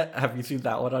one yet? Have you seen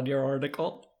that one on your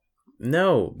article?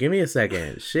 No, give me a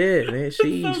second. Shit, man.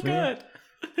 Sheesh, So man.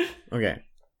 good. Okay.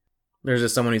 There's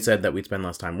just someone who said that we'd spend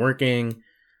less time working.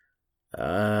 This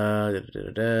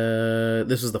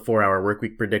was the 4-hour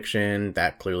workweek prediction.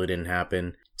 That clearly didn't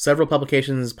happen. Several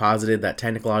publications posited that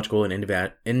technological and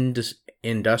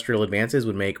industrial advances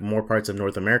would make more parts of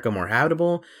North America more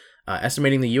habitable,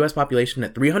 estimating the U.S. population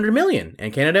at 300 million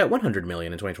and Canada at 100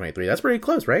 million in 2023. That's pretty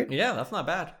close, right? Yeah, that's not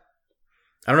bad.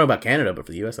 I don't know about Canada, but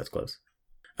for the U.S., that's close.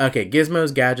 Okay,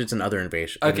 gizmos, gadgets, and other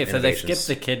innovations. Okay, so they skipped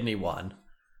the kidney one.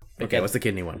 Okay, what's the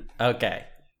kidney one? Okay.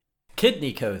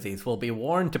 Kidney cozies will be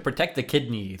worn to protect the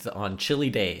kidneys on chilly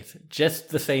days, just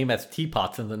the same as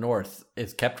teapots in the north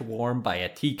is kept warm by a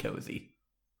tea cozy.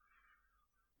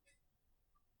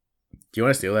 Do you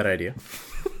want to steal that idea?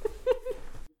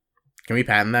 Can we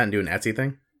patent that and do an Etsy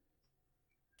thing?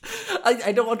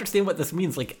 I don't understand what this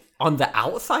means. Like, on the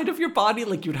outside of your body,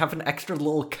 like you'd have an extra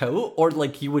little coat, or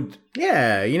like you would...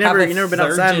 Yeah, you never been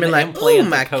outside and been like, ooh, implant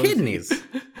my a cozy. kidneys.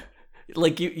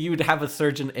 Like, you'd have a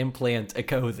surgeon implant a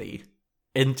cozy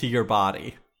into your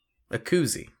body. A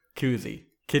koozie. Koozie.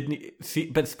 Kidney,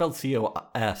 but it's spelled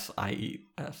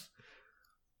C-O-S-I-E-S.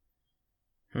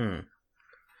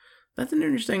 That's an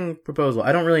interesting proposal.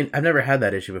 I've never had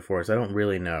that issue before, so I don't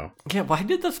really know. Yeah, why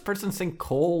did this person think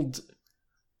cold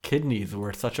kidneys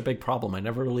were such a big problem? I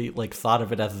never really, like, thought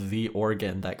of it as the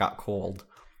organ that got cold.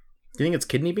 Do you think it's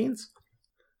kidney beans?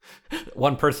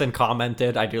 One person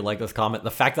commented, I do like this comment,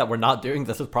 the fact that we're not doing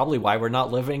this is probably why we're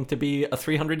not living to be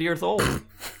 300 years old.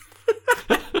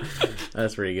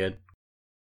 That's pretty good.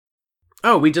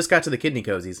 Oh, we just got to the kidney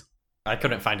cozies. I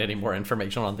couldn't find any more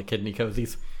information on the kidney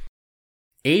cozies.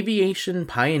 Aviation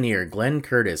pioneer Glenn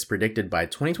Curtis predicted by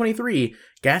 2023,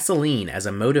 gasoline as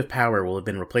a mode of power will have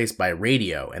been replaced by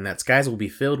radio, and that skies will be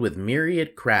filled with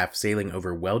myriad craft sailing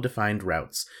over well-defined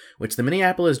routes, which the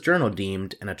Minneapolis Journal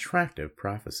deemed an attractive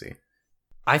prophecy.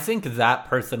 I think that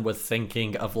person was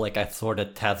thinking of like a sort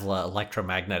of Tesla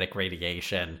electromagnetic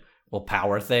radiation will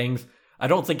power things. I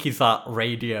don't think he thought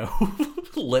radio,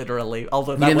 literally.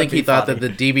 Although You that didn't would think be he thought funny.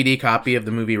 that the DVD copy of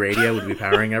the movie Radio would be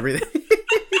powering everything?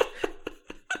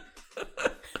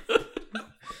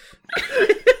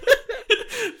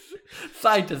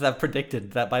 Scientists have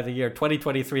predicted that by the year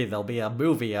 2023 there'll be a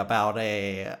movie about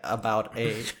a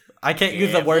I can't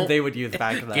use the word they would use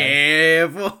back then.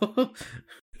 Careful.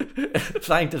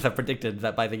 Scientists have predicted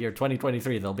that by the year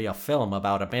 2023 there'll be a film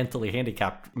about a mentally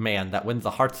handicapped man that wins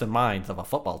the hearts and minds of a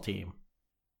football team.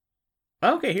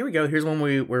 Okay, here we go. Here's one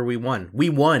where we won. We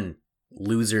won,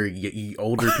 loser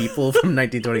older people from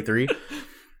 1923.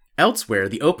 Elsewhere,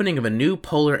 the opening of a new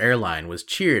polar airline was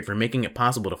cheered for making it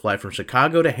possible to fly from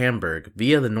Chicago to Hamburg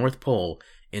via the North Pole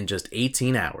in just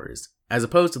 18 hours, as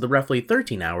opposed to the roughly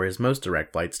 13 hours most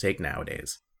direct flights take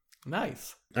nowadays.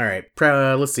 Nice. All right,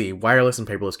 let's see. Wireless and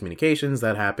paperless communications,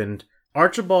 that happened.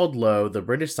 Archibald Lowe, the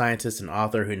British scientist and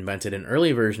author who invented an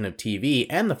early version of TV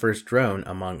and the first drone,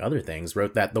 among other things,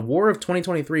 wrote that the war of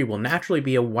 2023 will naturally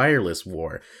be a wireless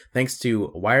war, thanks to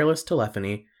wireless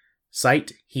telephony,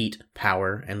 sight, heat,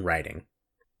 power, and writing.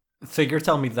 So you're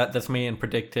telling me that this man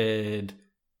predicted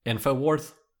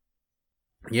InfoWars?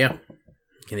 Yeah,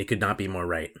 and he could not be more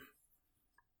right.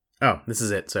 Oh, this is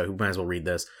it, so we might as well read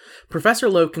this. Professor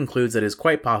Lowe concludes that it is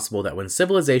quite possible that when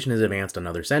civilization is advanced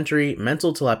another century,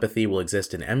 mental telepathy will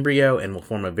exist in embryo and will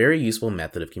form a very useful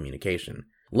method of communication.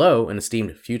 Lowe, an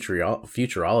esteemed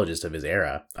futurologist of his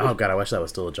era, oh god, I wish that was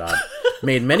still a job,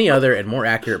 made many other and more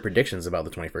accurate predictions about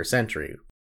the 21st century.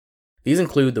 These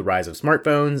include the rise of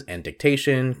smartphones and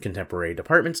dictation, contemporary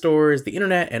department stores, the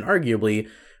internet, and arguably,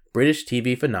 British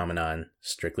TV phenomenon,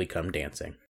 Strictly Come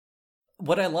Dancing.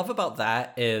 What I love about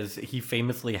that is he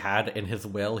famously had in his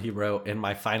will, he wrote, "In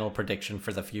my final prediction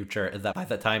for the future is that by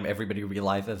the time everybody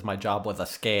realizes my job was a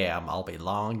scam, I'll be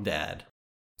long dead."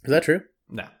 Is that true?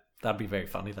 No, that'd be very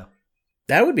funny though.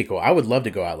 That would be cool. I would love to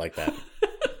go out like that.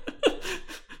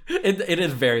 It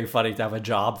is very funny to have a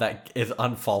job that is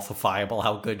unfalsifiable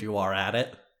how good you are at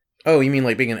it. Oh, you mean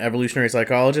like being an evolutionary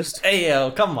psychologist? Hey, yo,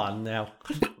 come on now.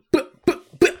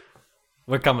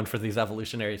 We're coming for these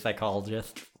evolutionary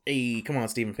psychologists. Hey, come on,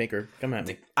 Steven Pinker. Come at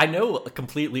me. I know,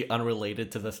 completely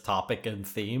unrelated to this topic and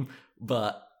theme,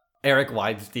 but Eric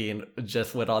Weinstein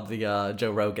just went on the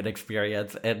Joe Rogan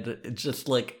Experience, and it's just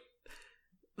like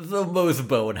the most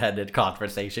boneheaded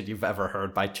conversation you've ever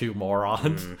heard by two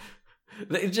morons.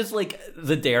 It's just like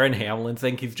the Darren Hamlin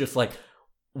thing. He's just like,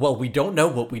 well, we don't know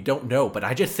what we don't know, but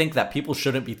I just think that people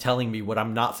shouldn't be telling me what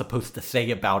I'm not supposed to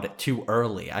say about it too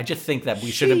early. I just think that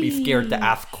we shouldn't be scared to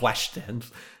ask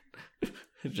questions.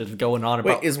 Just going on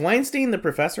about... Wait, is Weinstein the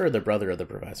professor or the brother of the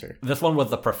professor? This one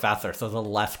was the professor, so the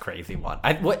less crazy one.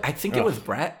 I think it was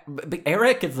Brett. But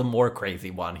Eric is the more crazy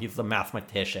one. He's the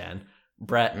mathematician.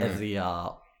 Brett is the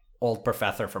old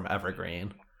professor from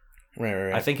Evergreen.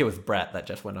 Right. I think it was Brett that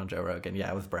just went on Joe Rogan.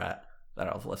 Yeah, it was Brett that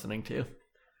I was listening to.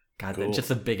 God, Cool. They're just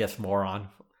the biggest moron.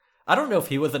 I don't know if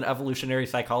he was an evolutionary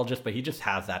psychologist, but he just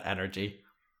has that energy.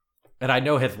 And I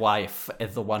know his wife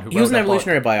is the one who wrote He was an that book.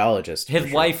 evolutionary biologist. His for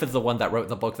sure. wife is the one that wrote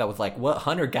the book that was like, what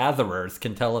hunter-gatherers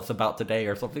can tell us about today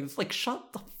or something. It's like,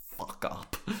 shut the fuck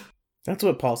up. That's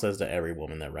what Paul says to every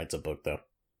woman that writes a book, though.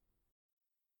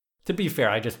 To be fair,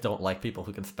 I just don't like people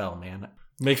who can spell, man.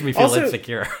 Makes me feel Also-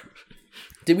 insecure.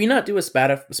 Did we not do a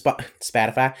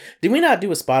Spotify? Did we not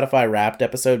do a Spotify Wrapped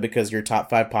episode because your top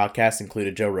 5 podcasts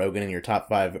included Joe Rogan and your top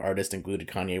 5 artists included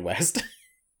Kanye West?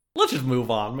 Let's just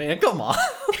move on, man. Come on.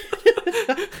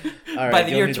 All right, By the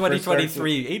do you year want me to do the first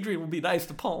 2023, Adrian will be nice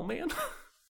to Paul, man.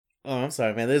 Oh, I'm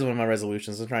sorry, man. This is one of my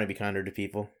resolutions. I'm trying to be kinder to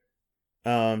people.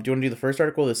 Do you want to do the first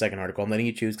article or the second article? I'm letting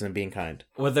you choose because I'm being kind.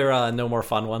 Were there no more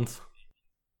fun ones?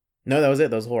 No, that was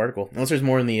it. That was the whole article. Unless there's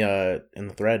more in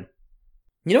the thread.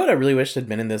 You know what I really wish had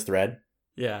been in this thread?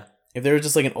 Yeah. If there was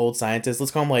just like an old scientist,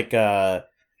 let's call him like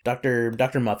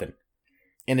Dr. Muffin.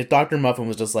 And if Dr. Muffin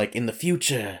was just like, in the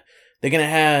future, they're gonna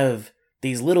have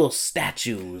these little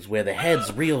statues where the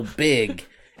head's real big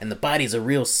and the bodies are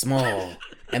real small.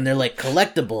 And they're like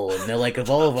collectible and they're like of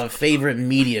all of our favorite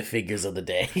media figures of the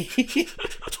day.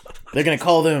 They're gonna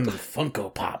call them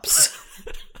Funko Pops.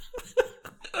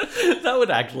 That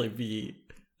would actually be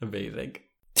amazing.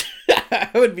 I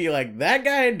would be like, that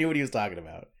guy knew what he was talking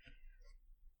about.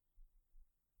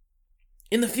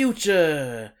 In the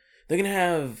future, they're gonna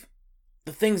have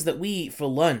the things that we eat for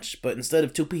lunch, but instead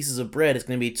of 2 pieces of bread, it's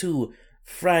going to be 2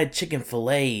 fried chicken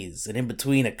fillets, and in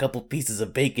between a couple pieces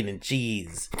of bacon and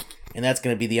cheese. And that's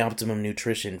going to be the optimum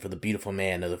nutrition for the beautiful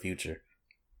man of the future.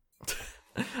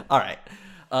 All right.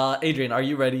 Adrian, are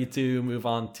you ready to move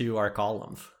on to our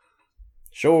columns?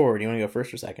 Sure. Do you want to go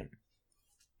first or second?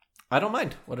 I don't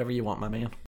mind. Whatever you want, my man.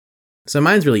 So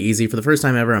mine's really easy. For the first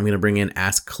time ever, I'm going to bring in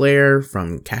Ask Claire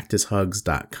from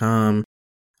cactushugs.com.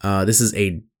 This is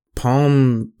a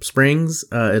Palm Springs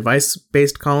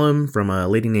advice-based column from a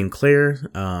lady named Claire,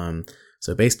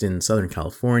 so based in Southern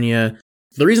California.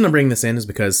 The reason I'm bringing this in is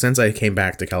because since I came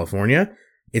back to California,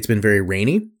 it's been very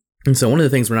rainy. And so one of the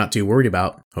things we're not too worried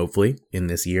about, hopefully, in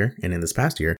this year and in this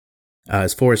past year,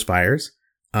 is forest fires.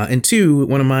 And 2,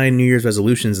 one of my New Year's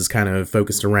resolutions is kind of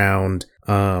focused around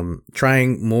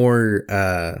trying more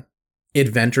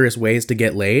adventurous ways to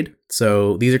get laid.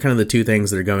 So these are kind of the 2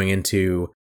 things that are going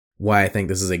into why I think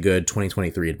this is a good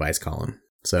 2023 advice column.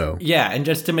 So yeah, and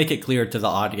just to make it clear to the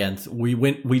audience,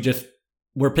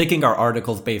 we're picking our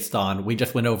articles based on, we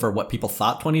just went over what people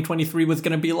thought 2023 was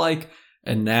going to be like,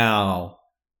 and now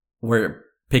we're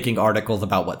picking articles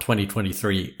about what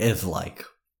 2023 is like.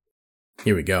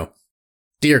 Here we go.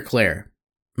 Dear Claire,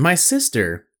 my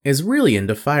sister is really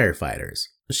into firefighters.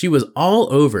 She was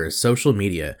all over social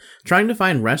media trying to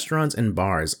find restaurants and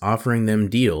bars offering them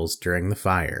deals during the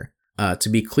fire. To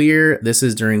be clear, this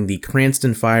is during the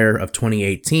Cranston Fire of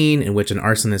 2018, in which an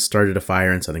arsonist started a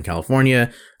fire in Southern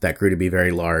California that grew to be very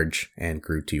large and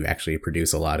grew to actually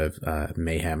produce a lot of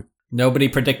mayhem. Nobody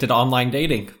predicted online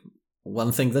dating.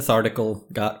 One thing this article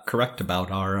got correct about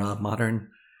our modern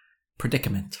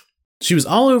predicament. She was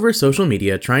all over social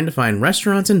media trying to find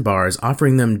restaurants and bars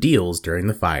offering them deals during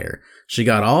the fire. She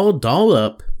got all dolled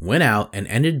up, went out, and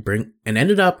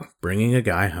ended up bringing a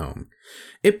guy home.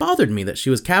 It bothered me that she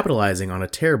was capitalizing on a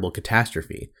terrible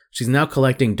catastrophe. She's now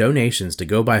collecting donations to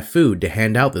go buy food to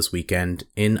hand out this weekend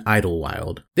in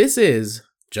Idlewild. This is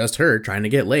just her trying to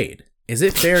get laid. Is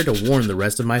it fair to warn the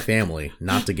rest of my family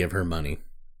not to give her money?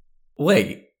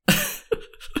 Wait.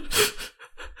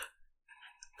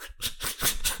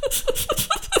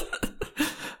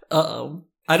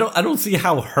 I don't see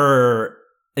how her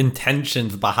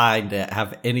intentions behind it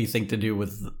have anything to do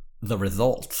with the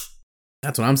results.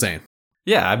 That's what I'm saying.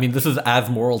 Yeah, I mean, this is as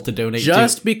moral to donate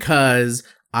just because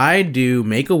I do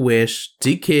Make-A-Wish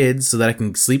to kids so that I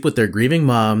can sleep with their grieving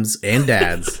moms and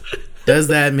dads. Does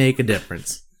that make a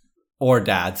difference? Or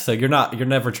dads, so you're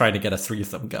never trying to get a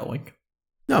threesome going.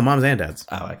 No, moms and dads.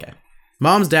 Oh, okay.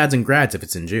 Moms, dads, and grads if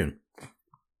it's in June.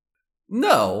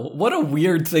 No, what a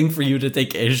weird thing for you to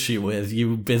take issue with,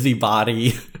 you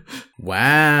busybody.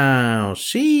 Wow,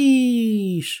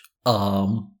 sheesh.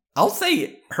 I'll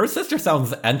say her sister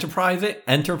sounds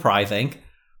enterprising,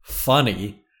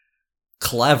 funny,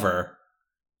 clever.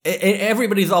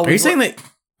 Everybody's always.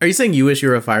 Are you saying you wish you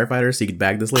were a firefighter so you could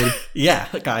bag this lady? Yeah,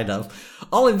 kind of.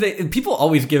 People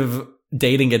always give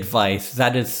dating advice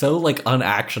that is so like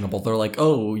unactionable. They're like,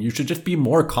 "Oh, you should just be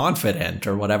more confident"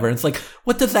 or whatever. And it's like,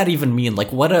 what does that even mean?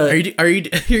 Like, what a are you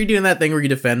doing that thing where you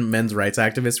defend men's rights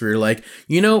activists? Where you're like,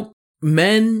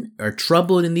 men are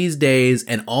troubled in these days,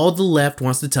 and all the left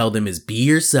wants to tell them is be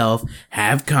yourself,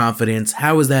 have confidence.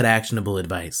 How is that actionable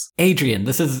advice? Adrian,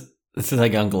 this is a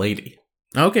young lady.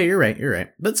 Okay, you're right.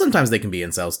 But sometimes they can be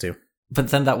incels too. But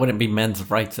then that wouldn't be men's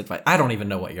rights advice. I don't even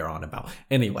know what you're on about.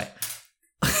 Anyway.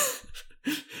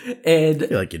 And I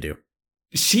feel like you do.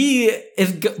 She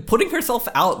is putting herself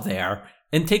out there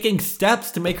and taking steps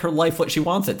to make her life what she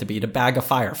wants it to be, to bag a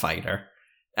firefighter.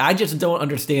 I just don't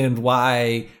understand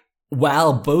why,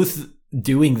 while both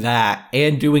doing that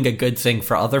and doing a good thing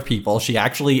for other people, she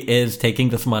actually is taking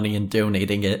this money and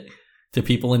donating it to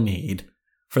people in need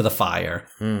for the fire.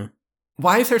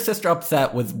 Why is her sister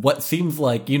upset with what seems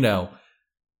like,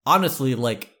 honestly,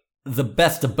 like the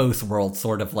best of both worlds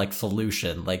sort of like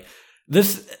solution? Like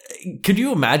this, could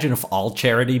you imagine if all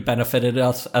charity benefited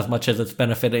us as much as it's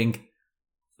benefiting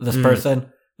this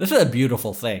person? This is a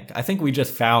beautiful thing. I think we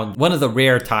just found one of the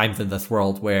rare times in this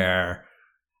world where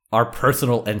our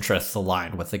personal interests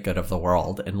align with the good of the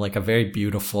world in like a very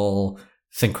beautiful,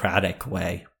 syncretic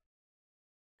way.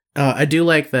 I do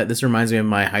like that this reminds me of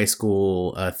my high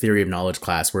school theory of knowledge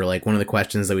class, where like one of the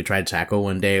questions that we tried to tackle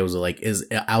one day was like, is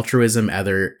altruism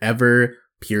ever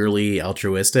purely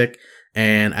altruistic?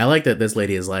 And I like that this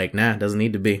lady is like, nah, it doesn't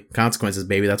need to be. Consequences,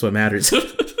 baby, that's what matters.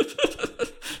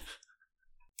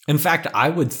 In fact, I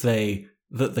would say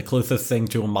that the closest thing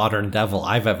to a modern devil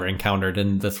I've ever encountered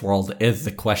in this world is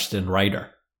the question writer.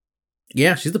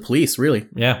 Yeah, she's the police, really.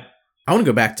 Yeah. I want to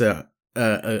go back to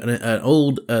an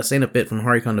old stand-up bit from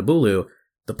Hari Kondabolu.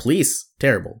 The police,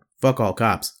 terrible. Fuck all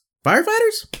cops.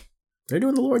 Firefighters? They're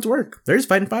doing the Lord's work. They're just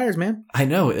fighting fires, man. I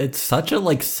know, it's such a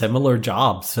like similar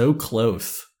job, so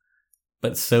close,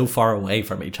 but so far away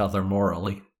from each other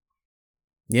morally.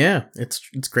 Yeah, it's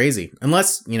crazy.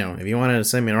 Unless, if you want to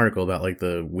send me an article about like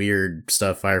the weird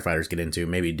stuff firefighters get into,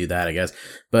 maybe do that, I guess.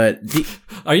 But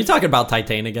Are you talking about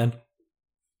Titan again?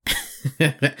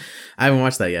 I haven't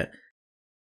watched that yet.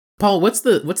 Paul, what's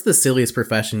the silliest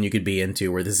profession you could be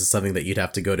into where this is something that you'd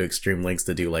have to go to extreme lengths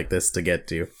to do like this to get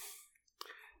to?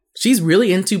 She's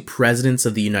really into presidents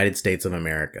of the United States of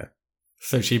America.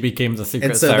 So she became the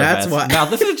Secret And so Service. that's why- Now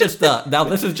this is just the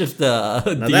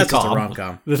That's just a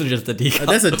rom-com. This is just the decom.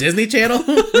 That's a Disney Channel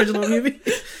original movie?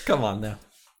 Come on now.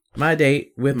 My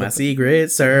date with my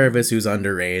Secret Service who's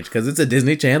underage, because it's a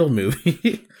Disney Channel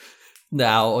movie.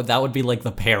 Now that would be like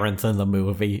the parents in the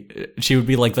movie. She would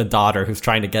be like the daughter who's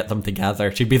trying to get them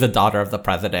together. She'd be the daughter of the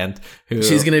president.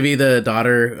 She's going to be the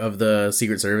daughter of the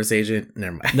Secret Service agent.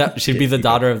 Never mind. No, she'd be the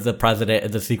daughter of the president,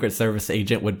 and the Secret Service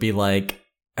agent would be like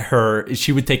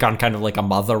she would take on kind of like a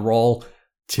mother role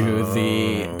to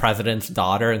the president's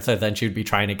daughter, and so then she would be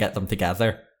trying to get them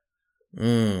together.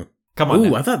 Mm. Come on. Ooh,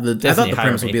 now. I thought the Disney, premise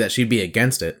hire would me. be that she'd be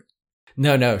against it.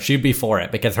 No, she'd be for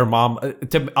it because her mom.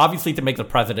 To make the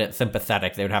president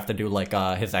sympathetic, they would have to do like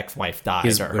his ex-wife died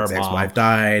His or her mom. ex-wife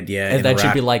died, yeah. And then she'd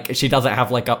Iraq. be like, she doesn't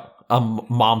have like a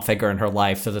mom figure in her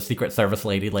life, so the Secret Service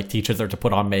lady like teaches her to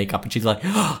put on makeup, and she's like,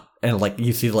 and like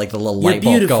you see like the little You're light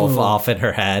bulb go beautiful. off in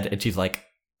her head, and she's like,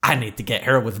 I need to get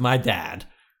her with my dad.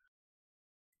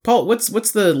 Paul, what's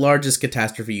the largest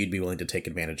catastrophe you'd be willing to take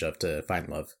advantage of to find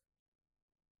love?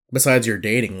 Besides your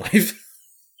dating life.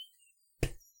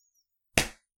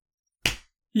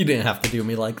 You didn't have to do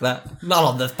me like that. Not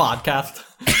on this podcast.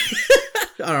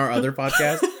 On our other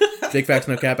podcast, Big Facts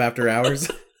No Cap After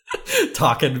Hours.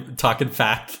 talking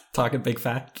fact, talking big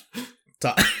fact.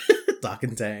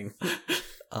 Talking Tang.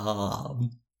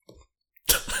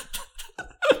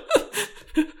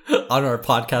 On our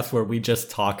podcast where we just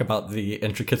talk about the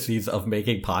intricacies of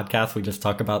making podcasts, we just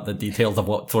talk about the details of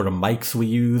what sort of mics we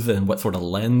use and what sort of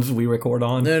lens we record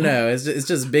on. No, it's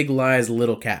just big lies,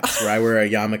 little caps, where I wear a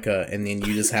yarmulke, and then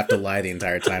you just have to lie the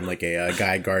entire time like a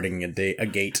guy guarding a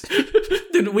gate.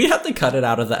 Dude, we had to cut it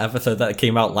out of the episode that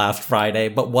came out last Friday,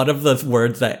 but one of the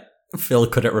words that Phil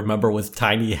couldn't remember was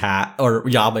tiny hat or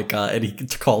yarmulke, and he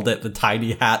called it the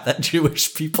tiny hat that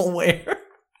Jewish people wear.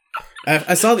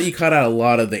 I saw that you cut out a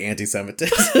lot of the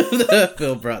anti-Semitism that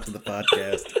Phil brought to the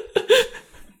podcast.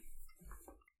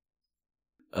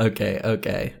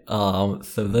 Okay.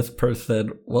 So this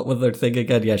person, what was their thing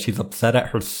again? Yeah, she's upset at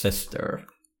her sister.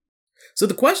 So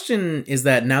the question is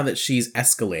that now that she's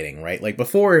escalating, right? Like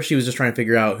before, she was just trying to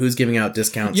figure out who's giving out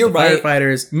discounts You're to right.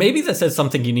 firefighters. Maybe this is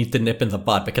something you need to nip in the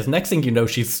bud, because next thing you know,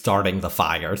 she's starting the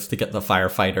fires to get the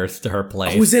firefighters to her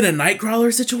place. Oh, is it a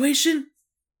Nightcrawler situation?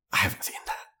 I haven't seen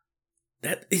that.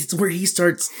 That it's where he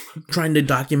starts trying to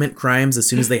document crimes as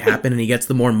soon as they happen, and he gets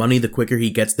the more money the quicker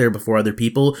he gets there before other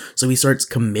people. So he starts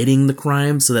committing the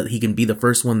crime so that he can be the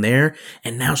first one there.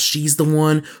 And now she's the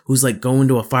one who's like going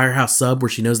to a firehouse sub where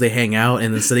she knows they hang out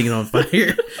and then setting it on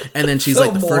fire. And then she's So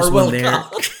like the more first one will there.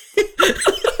 come.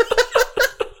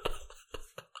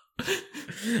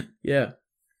 Yeah.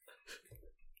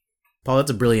 Paul, that's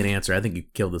a brilliant answer. I think you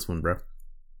killed this one, bro.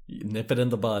 Nip it in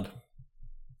the bud.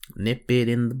 Nip it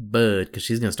in the bud, because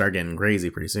she's gonna start getting crazy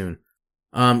pretty soon.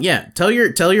 Yeah, tell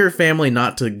your family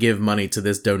not to give money to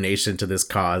this donation to this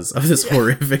cause of this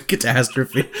horrific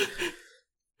catastrophe.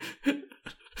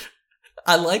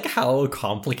 I like how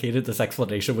complicated this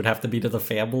explanation would have to be to the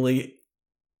family,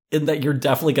 in that you're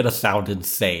definitely gonna sound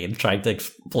insane trying to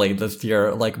explain this to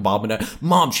your like mom and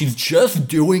mom. She's just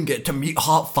doing it to meet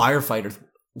hot firefighters.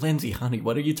 Lindsay, honey,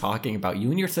 what are you talking about? You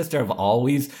and your sister have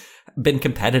always been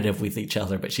competitive with each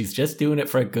other, but she's just doing it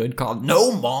for a good cause.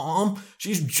 No, mom,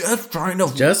 she's just trying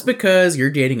to. Just because you're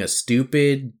dating a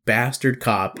stupid bastard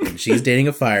cop and she's dating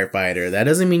a firefighter, that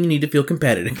doesn't mean you need to feel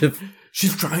competitive.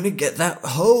 She's trying to get that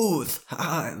hose.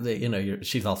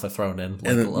 She's also thrown in. Like,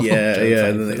 And a then, little yeah, jokes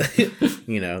yeah. like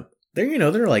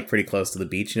this. They're like pretty close to the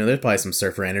beach. There's probably some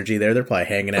surfer energy there. They're probably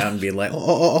hanging out and being like,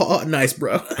 oh, nice,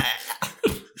 bro.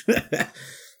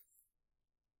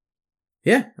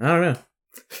 Yeah, I don't know.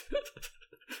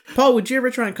 Paul, would you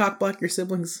ever try and cockblock your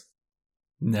siblings?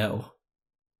 No.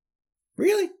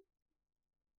 Really?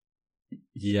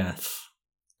 Yes.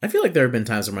 I feel like there have been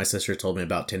times where my sister told me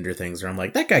about Tinder things where I'm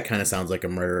like, that guy kind of sounds like a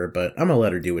murderer, but I'm gonna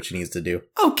let her do what she needs to do.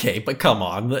 Okay, but come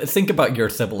on. Think about your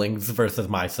siblings versus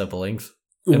my siblings.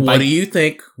 And What do you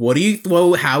think?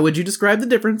 How would you describe the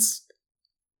difference?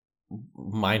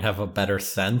 Mine have a better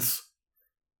sense.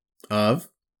 Of?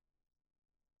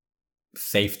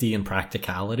 Safety and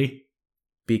practicality.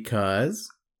 Because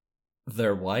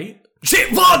They're white?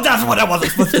 Shit, well, that's what I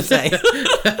wasn't supposed to say.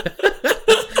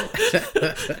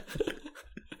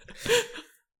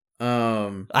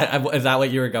 Is that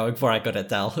what you were going for? I couldn't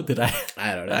tell. Did I?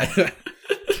 I don't know.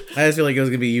 I just feel like it was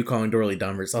gonna be you calling Dorley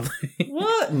dumb or something.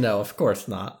 What? No, of course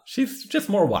not. She's just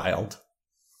more wild.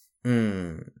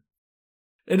 Mm.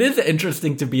 It is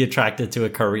interesting to be attracted to a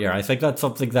career. I think that's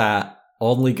something that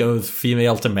only goes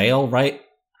female to male, right?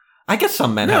 I guess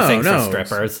some men have things for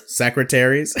strippers.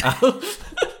 Secretaries.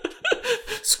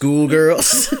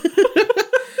 Schoolgirls.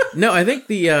 No, I think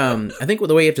the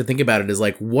way you have to think about it is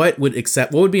like what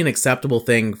would be an acceptable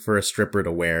thing for a stripper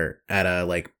to wear at a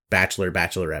like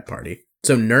bachelorette party.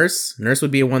 So nurse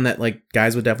would be one that like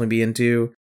guys would definitely be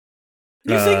into.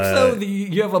 You think so?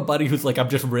 You have a buddy who's like, I'm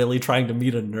just really trying to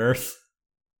meet a nurse.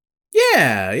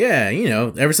 Yeah, you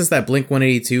know, ever since that Blink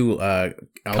 182 album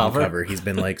cover, he's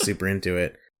been like super into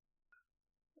it.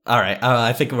 All right,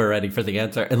 I think we're ready for the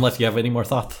answer. Unless you have any more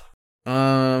thoughts.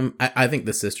 I think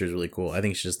the sister's really cool. I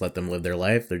think you should just let them live their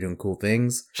life. They're doing cool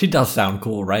things. She does sound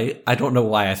cool, right? I don't know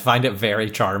why. I find it very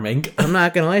charming. I'm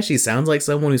not gonna lie. She sounds like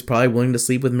someone who's probably willing to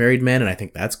sleep with married men, and I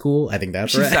think that's cool. I think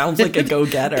that's She sounds like a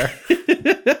go-getter.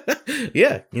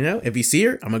 Yeah, you know, if you see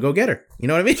her, I'm gonna go get her. You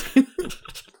know what I mean?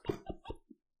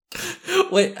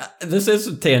 Wait, this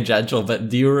is tangential, but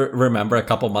do you remember a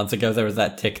couple months ago there was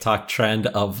that TikTok trend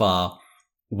of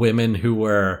women who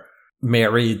were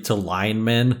married to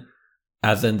linemen,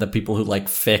 as in the people who like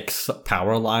fix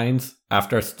power lines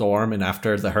after a storm, and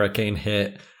after the hurricane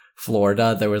hit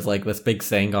Florida, there was like this big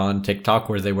thing on TikTok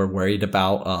where they were worried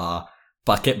about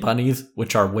bucket bunnies,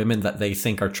 which are women that they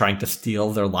think are trying to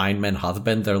steal their lineman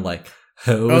husband. They're like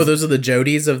hoes. Oh, those are the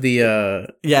Jodies of the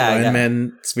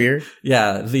linemen sphere?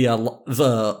 Yeah,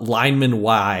 the lineman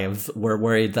wives were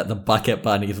worried that the bucket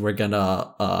bunnies were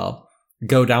gonna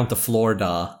go down to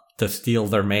Florida to steal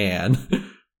their man.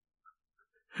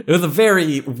 It was a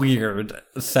very weird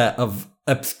set of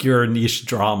obscure niche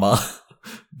drama,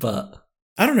 but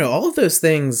I don't know. All of those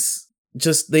things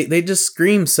just they just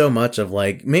scream so much of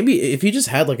like, maybe if you just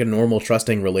had like a normal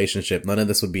trusting relationship, none of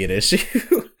this would be an issue.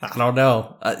 I don't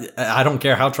know. I don't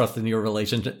care how trusting your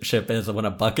relationship is when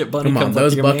a bucket bunny comes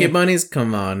those up to your bucket man. bunnies,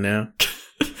 come on now.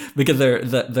 Because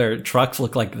their trucks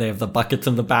look like they have the buckets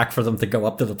in the back for them to go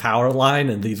up to the power line,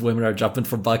 and these women are jumping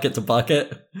from bucket to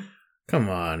bucket. Come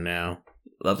on now.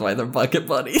 That's why they're bucket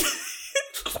bunnies.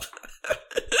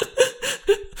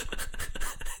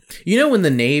 You know when the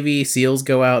Navy SEALs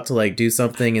go out to like do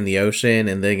something in the ocean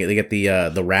and they get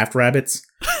the raft rabbits?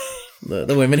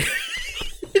 The women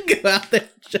go out there.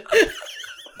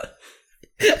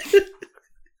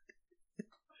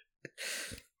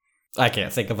 I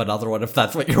can't think of another one if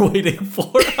that's what you're waiting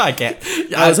for. I can't.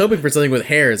 I was hoping for something with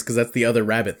hares because that's the other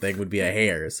rabbit thing would be a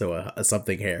hare, so a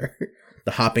something hare.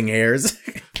 The hopping hares.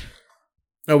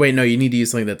 Oh wait, no, you need to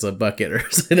use something that's a bucket or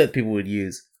something that people would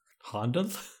use.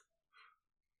 Hondas?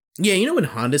 Yeah, you know when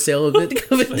Honda sale event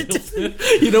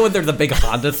You know when there's a big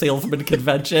Honda salesman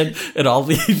convention and all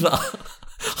these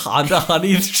Honda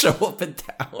honeys show up in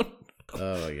town?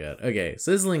 Oh my god. Okay,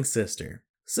 Sizzling Sister.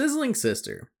 Sizzling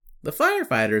Sister. The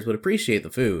firefighters would appreciate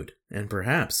the food, and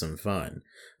perhaps some fun.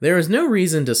 There is no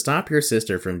reason to stop your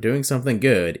sister from doing something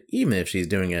good, even if she's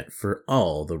doing it for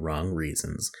all the wrong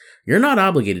reasons. You're not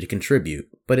obligated to contribute,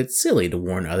 but it's silly to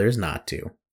warn others not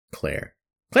to. Claire.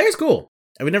 Claire's cool.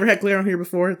 Have we never had Claire on here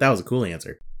before? That was a cool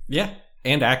answer. Yeah,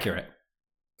 and accurate.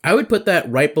 I would put that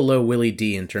right below Willie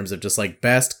D in terms of just like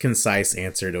best concise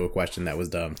answer to a question that was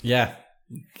dumb. Yeah,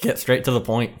 get straight to the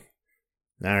point.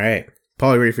 All right.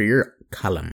 Paul, you ready for your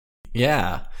column?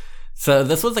 Yeah. So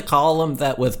this was a column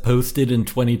that was posted in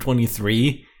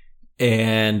 2023,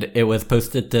 and it was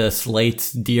posted to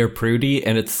Slate's Dear Prudie,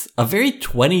 and it's a very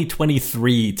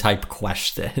 2023 type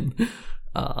question.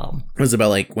 Was it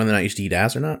about like whether or not you should eat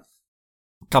ass or not?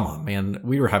 Come on, man.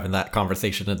 We were having that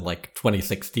conversation in like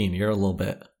 2016. You're a little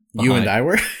bit behind. You and I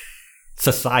were?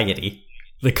 Society.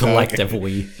 The collective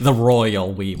we. The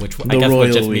royal we, which I guess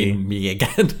would just mean me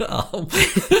again.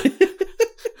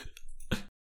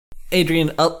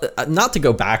 Adrian, not to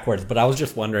go backwards, but I was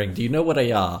just wondering, do you know what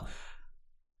a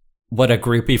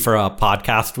groupie for a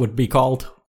podcast would be called?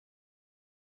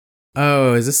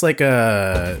 Oh, is this like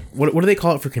a what do they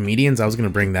call it for comedians? I was gonna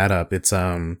bring that up. It's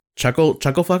chuckle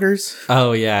fuckers.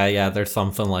 Oh yeah, there's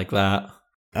something like that.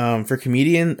 For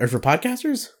comedian or for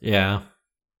podcasters? Yeah.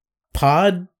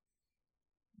 Potty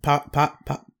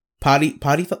thotties? Potty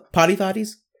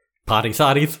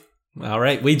thotties. All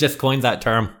right, we just coined that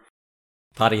term.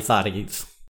 Potty thotties.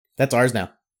 That's ours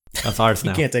now. That's ours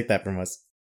now. You can't take that from us.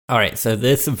 All right, so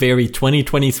this very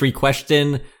 2023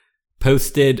 question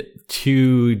posted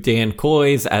to Dan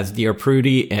Coy's as Dear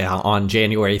Prudie on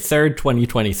January 3rd,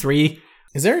 2023.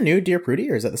 Is there a new Dear Prudie,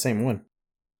 or is that the same one?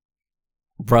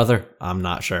 Brother, I'm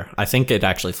not sure. I think it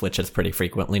actually switches pretty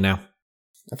frequently now.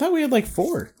 I thought we had like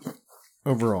 4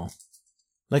 overall.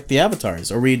 Like the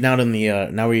avatars. Or are we now in the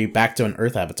now we back to an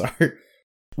Earth avatar?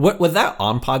 What was that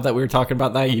on pod that we were talking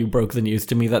about that you broke the news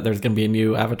to me that there's going to be a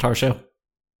new Avatar show?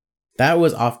 That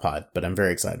was off pod, but I'm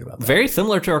very excited about that. Very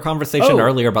similar to our conversation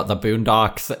earlier about the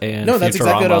Boondocks and No, that's Futurama.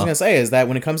 exactly what I was going to say, is that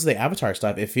when it comes to the Avatar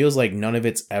stuff, it feels like none of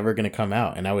it's ever going to come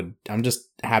out. And I'm just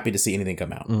happy to see anything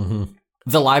come out. Mm-hmm.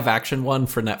 The live action one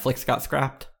for Netflix got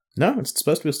scrapped. No, it's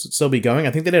supposed to still be going.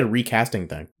 I think they did a recasting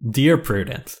thing. Dear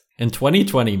Prudence, in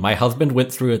 2020, my husband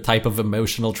went through a type of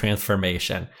emotional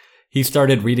transformation. He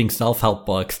started reading self-help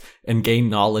books and gained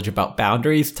knowledge about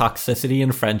boundaries, toxicity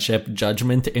in friendship,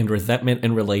 judgment, and resentment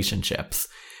in relationships.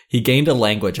 He gained a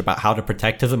language about how to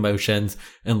protect his emotions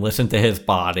and listen to his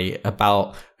body,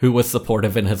 about who was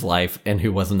supportive in his life and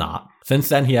who was not. Since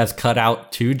then, he has cut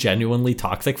out 2 genuinely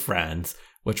toxic friends,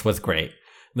 which was great.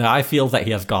 Now, I feel that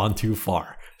he has gone too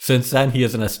far. Since then, he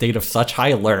is in a state of such high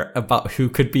alert about who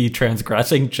could be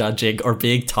transgressing, judging, or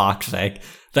being toxic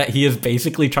that he is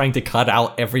basically trying to cut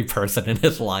out every person in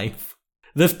his life.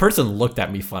 This person looked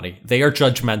at me funny. They are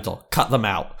judgmental. Cut them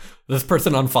out. This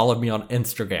person unfollowed me on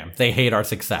Instagram. They hate our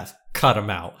success. Cut them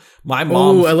out. My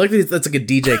mom... Oh, I like that. That's like a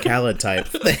DJ Khaled type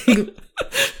thing.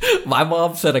 My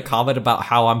mom said a comment about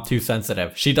how I'm too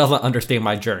sensitive. She doesn't understand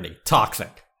my journey.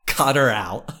 Toxic. Cut her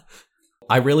out.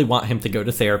 I really want him to go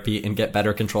to therapy and get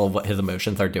better control of what his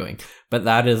emotions are doing. But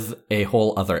that is a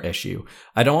whole other issue.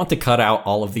 I don't want to cut out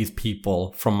all of these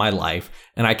people from my life,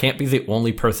 and I can't be the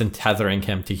only person tethering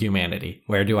him to humanity.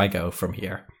 Where do I go from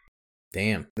here?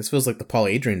 Damn, this feels like the Paul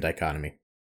Adrian dichotomy.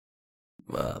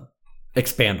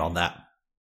 Expand on that.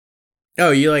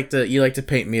 Oh, you like to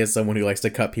paint me as someone who likes to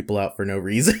cut people out for no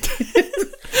reason.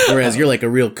 Whereas you're like a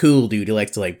real cool dude who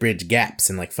likes to like bridge gaps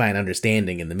and like find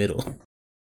understanding in the middle.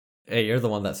 Hey, you're the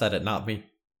one that said it, not me.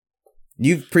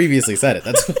 You've previously said it.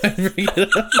 That's why I bring it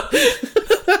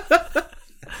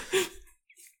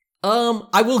up.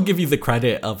 I will give you the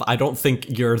credit of I don't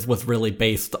think yours was really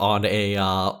based on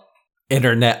a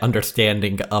internet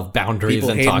understanding of boundaries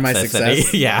People and hating my toxicity.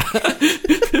 success? Yeah.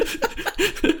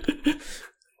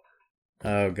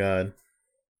 Oh god.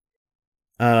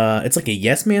 It's like a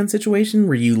yes man situation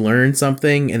where you learn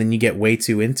something and then you get way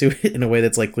too into it in a way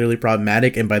that's like clearly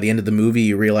problematic, and by the end of the movie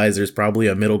you realize there's probably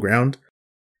a middle ground.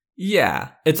 Yeah.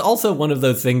 It's also one of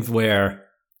those things where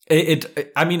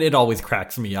it always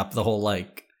cracks me up, the whole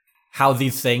like how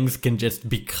these things can just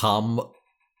become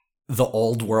the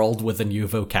old world with a new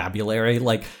vocabulary.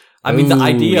 Like, I mean, the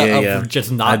idea of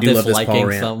just not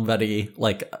disliking somebody,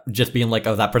 like just being like,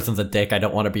 oh, that person's a dick, I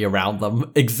don't want to be around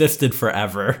them, existed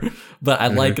forever. But I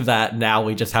like that now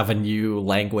we just have a new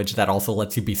language that also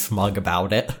lets you be smug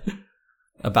about it,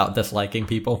 about disliking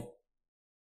people.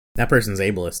 That person's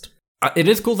ableist. It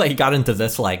is cool that he got into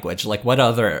this language. Like, what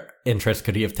other interest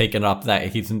could he have taken up that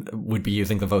he would be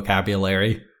using the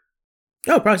vocabulary?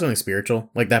 Oh, probably something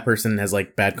spiritual. Like that person has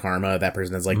like bad karma. That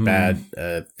person has like bad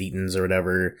thetans or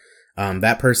whatever.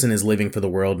 That person is living for the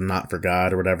world and not for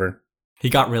God or whatever.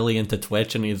 He got really into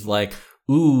Twitch and he's like,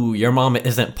 ooh, your mom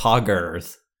isn't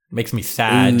poggers. Makes me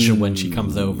sad when she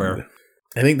comes over.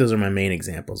 I think those are my main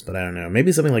examples, but I don't know.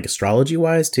 Maybe something like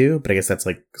astrology-wise too, but I guess that's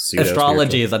like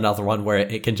astrology is another one where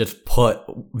it can just put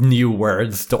new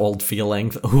words to old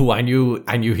feelings. Ooh, I knew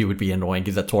he would be annoying.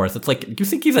 He's a Taurus. It's like, you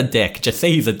think he's a dick? Just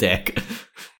say he's a dick.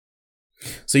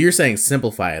 So you're saying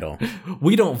simplify it all.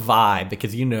 We don't vibe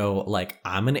because, like,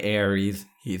 I'm an Aries.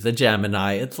 He's a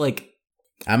Gemini. It's like...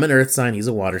 I'm an earth sign. He's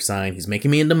a water sign. He's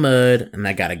making me into mud, and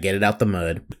I gotta get it out the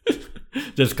mud.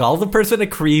 Just call the person a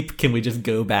creep. Can we just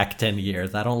go back 10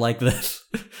 years? I don't like this.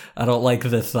 I don't like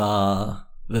this,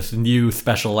 this new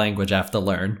special language I have to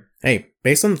learn. Hey,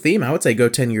 based on the theme, I would say go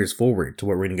 10 years forward to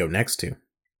what we're gonna go next to.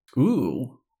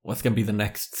 Ooh. What's gonna be the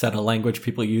next set of language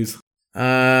people use?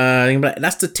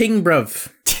 That's the ting, bruv.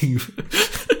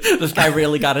 This guy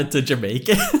really got into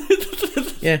Jamaican.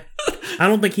 Yeah. I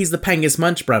don't think he's the Pangus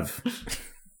Munch, bruv.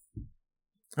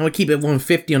 I'm gonna keep it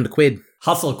 150 on the quid.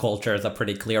 Hustle culture is a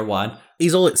pretty clear one.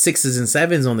 He's all at 6s and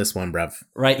 7s on this one, bruv.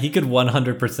 Right, he could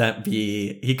 100%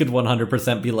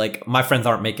 be like, my friends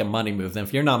aren't making money moves. And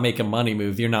if you're not making money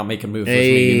moves, you're not making moves with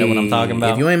me. You know what I'm talking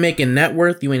about? If you ain't making net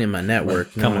worth, you ain't in my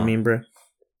network. You know what I mean, bro?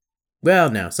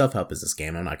 Well, no, self-help is a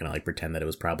scam. I'm not gonna like pretend that it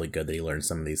was probably good that he learned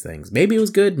some of these things. Maybe it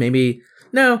was good, maybe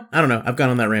no, I don't know. I've gone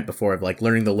on that rant before of like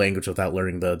learning the language without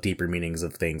learning the deeper meanings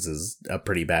of things is a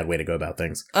pretty bad way to go about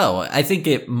things. Oh, I think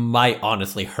it might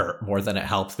honestly hurt more than it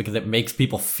helps because it makes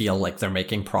people feel like they're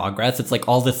making progress. It's like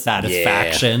all this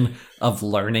satisfaction of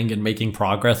learning and making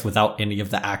progress without any of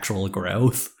the actual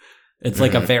growth. It's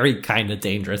like a very kind of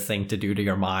dangerous thing to do to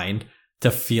your mind, to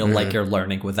feel like you're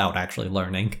learning without actually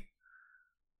learning.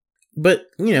 But,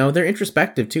 you know, they're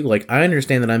introspective too. Like, I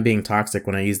understand that I'm being toxic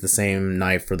when I use the same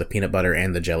knife for the peanut butter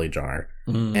and the jelly jar.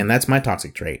 And that's my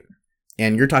toxic trait.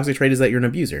 And your toxic trait is that you're an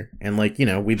abuser. And, like, you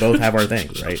know, we both have our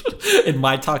things, right? And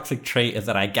my toxic trait is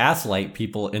that I gaslight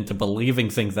people into believing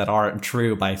things that aren't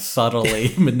true by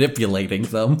subtly manipulating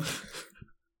them.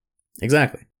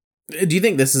 Exactly. Do you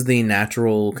think this is the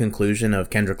natural conclusion of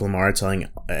Kendrick Lamar telling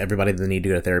everybody they need to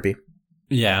go to therapy?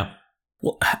 Yeah.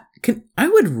 Well, I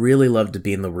would really love to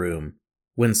be in the room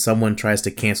when someone tries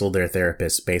to cancel their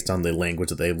therapist based on the language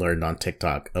that they learned on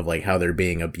TikTok of like how they're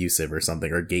being abusive or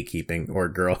something, or gatekeeping, or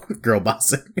girl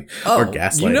bossing, or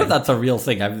gaslighting. You know that's a real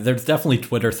thing. There's definitely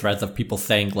Twitter threads of people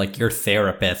saying like your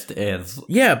therapist is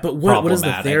but what does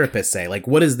the therapist say? Like,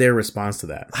 what is their response to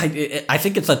that? I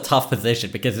think it's a tough position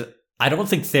because I don't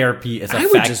think therapy is effective.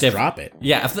 I would just drop it.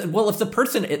 Yeah, if the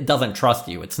person doesn't trust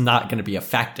you, it's not going to be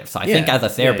effective. So I think as a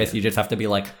therapist, you just have to be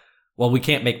like, well, we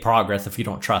can't make progress if you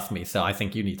don't trust me. So I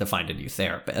think you need to find a new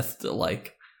therapist.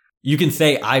 Like, you can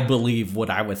say, I believe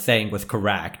what I was saying was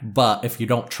correct, but if you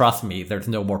don't trust me, there's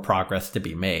no more progress to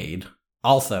be made.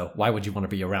 Also, why would you want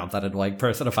to be around that annoying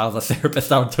person? If I was a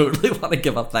therapist, I would totally want to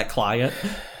give up that client.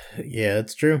 Yeah,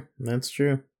 that's true. That's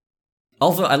true.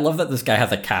 Also, I love that this guy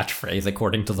has a catchphrase,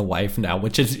 according to the wife now,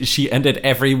 which is she ended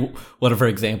every one of her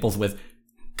examples with,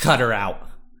 cut her out.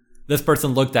 This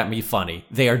person looked at me funny.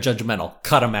 They are judgmental.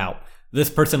 Cut them out.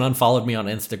 This person unfollowed me on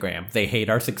Instagram. They hate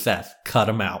our success. Cut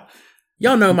them out.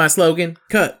 Y'all know my slogan.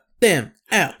 Cut them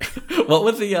out. What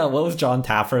was John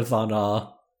Taffer's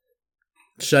on,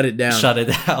 Shut it down. Shut it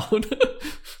down.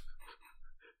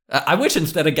 I wish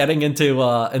instead of getting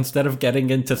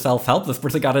into self-help, this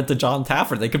person got into John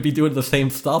Taffer. They could be doing the same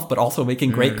stuff, but also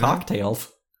making great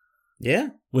cocktails.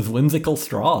 Yeah. With whimsical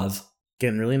straws.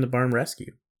 Getting really into Bar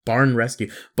rescue. Barn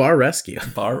rescue.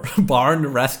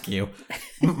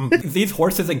 These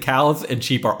horses and cows and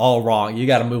sheep are all wrong. You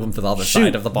got to move them to the other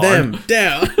side of the barn. Them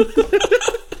down.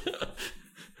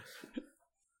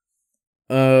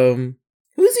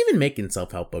 Who's even making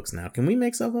self-help books now? Can we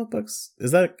make self-help books?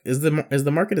 Is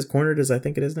the market as cornered as I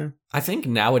think it is now? I think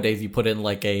nowadays you put in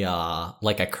like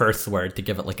a curse word to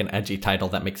give it like an edgy title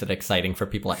that makes it exciting for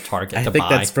people at Target to buy. I think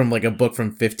that's from like a book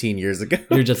from 15 years ago.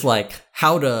 You're just like,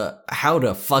 how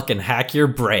to fucking hack your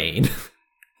brain.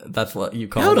 That's what you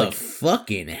call it. How to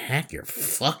fucking hack your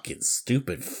fucking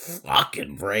stupid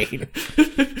fucking brain.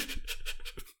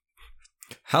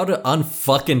 How to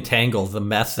unfucking tangle the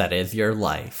mess that is your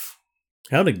life.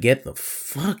 How to get the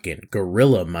fucking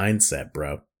gorilla mindset,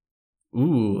 bro.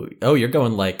 Ooh. Oh, you're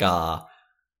going like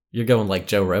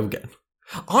Joe Rogan.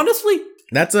 Honestly,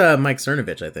 that's Mike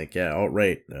Cernovich, I think. Yeah,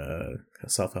 alt-right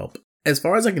self-help. As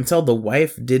far as I can tell, the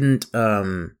wife didn't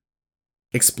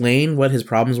explain what his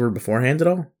problems were beforehand at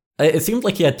all. It seemed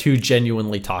like he had two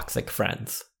genuinely toxic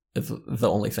friends. Is the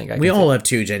only thing I can We all have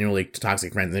two genuinely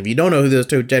toxic friends. And if you don't know who those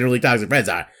two genuinely toxic friends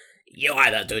are, you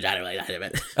are those two genuinely toxic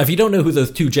friends. If you don't know who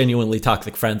those two genuinely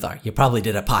toxic friends are, you probably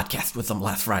did a podcast with them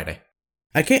last Friday.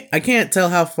 I can't tell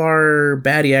how far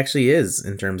bad he actually is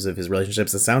in terms of his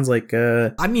relationships. It sounds like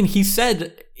I mean, he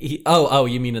said you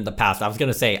mean in the past. I was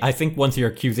going to say, I think once you're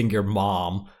accusing your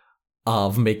mom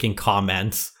of making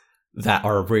comments that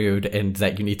are rude and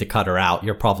that you need to cut her out,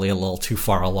 you're probably a little too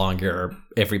far along your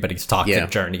everybody's toxic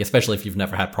journey, especially if you've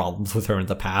never had problems with her in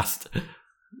the past.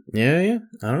 Yeah.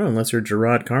 I don't know, unless you're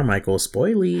Gerard Carmichael.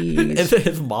 Spoilies.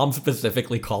 His mom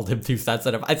specifically called him too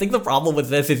sensitive. I think the problem with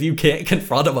this is you can't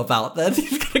confront him about this.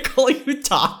 He's going to call you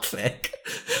toxic.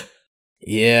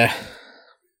 Yeah.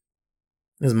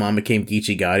 His mom became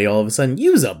Geechee Gotti all of a sudden.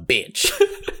 You's a bitch.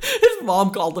 His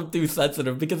mom called him too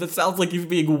sensitive because it sounds like he's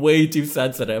being way too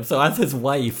sensitive. So as his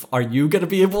wife, are you going to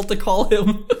be able to call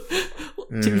him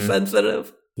too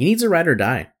sensitive? He needs a ride or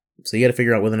die. So you got to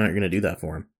figure out whether or not you're going to do that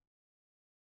for him.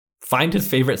 Find his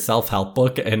favorite self-help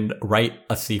book and write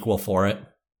a sequel for it.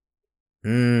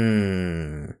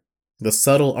 The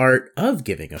subtle art of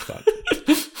giving a fuck.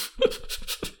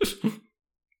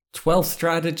 12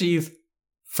 strategies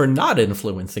for not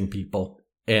influencing people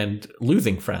and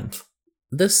losing friends.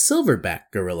 The silverback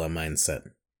gorilla mindset.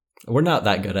 We're not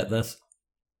that good at this.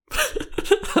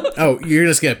 Oh, you're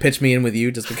just going to pitch me in with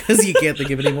you just because you can't think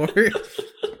of any more?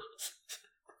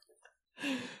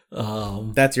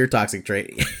 That's your toxic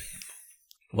trait.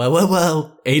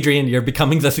 Whoa. Adrian, you're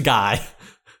becoming this guy.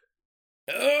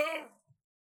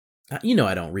 You know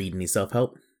I don't read any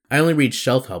self-help. I only read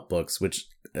shelf-help books, which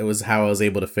was how I was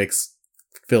able to fix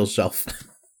Phil's shelf.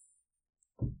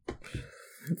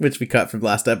 Which we cut from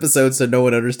last episode, so no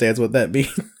one understands what that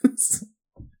means.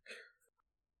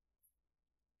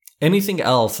 Anything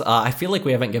else? I feel like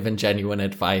we haven't given genuine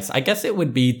advice. I guess it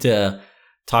would be to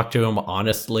talk to him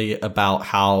honestly about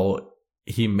how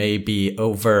he may be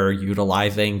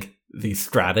overutilizing these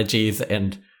strategies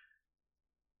and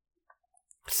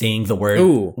seeing the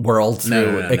world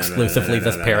through exclusively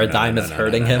this paradigm is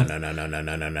hurting him.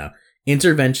 No.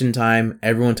 Intervention time.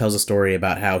 Everyone tells a story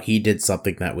about how he did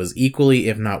something that was equally,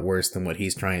 if not worse, than what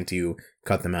he's trying to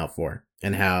cut them out for.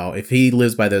 And how, if he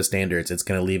lives by those standards, it's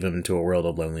going to leave him into a world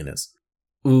of loneliness.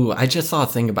 Ooh, I just saw a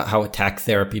thing about how attack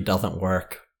therapy doesn't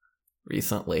work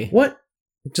recently. What?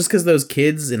 Just because those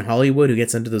kids in Hollywood who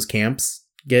get sent to those camps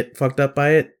get fucked up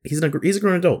by it? He's a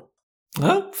grown adult.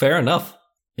 Oh, fair enough.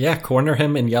 Yeah, corner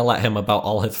him and yell at him about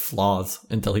all his flaws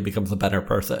until he becomes a better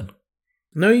person.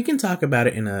 No, you can talk about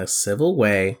it in a civil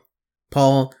way.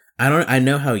 Paul, I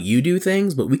know how you do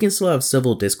things, but we can still have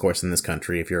civil discourse in this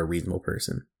country if you're a reasonable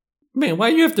person. Man, why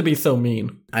do you have to be so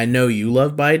mean? I know you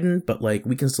love Biden, but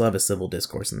we can still have a civil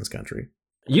discourse in this country.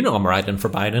 You know I'm riding for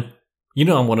Biden. You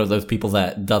know I'm one of those people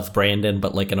that does Brandon,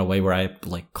 but in a way where I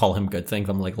call him good things.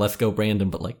 I'm like, let's go Brandon,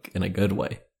 but in a good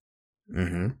way.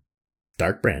 Mm-hmm.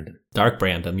 Dark Brandon. Dark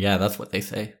Brandon, yeah, that's what they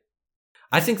say.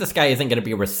 I think this guy isn't going to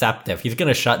be receptive. He's going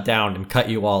to shut down and cut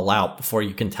you all out before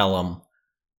you can tell him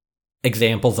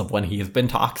examples of when he has been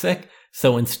toxic.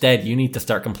 So instead, you need to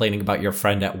start complaining about your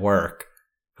friend at work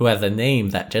who has a name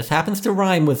that just happens to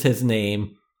rhyme with his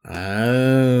name.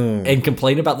 Oh. And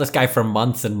complain about this guy for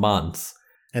months and months.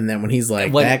 And then when he's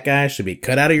like, that guy should be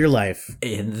cut out of your life.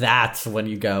 And that's when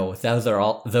you go, those are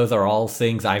all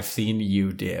things I've seen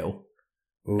you do.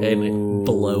 Ooh. And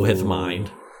blow his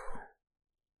mind.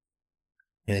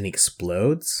 And then he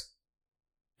explodes?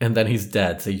 And then he's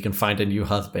dead, so you can find a new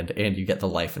husband and you get the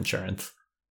life insurance.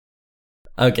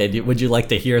 Okay, would you like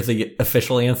to hear the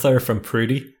official answer from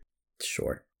Prudy?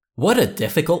 Sure. What a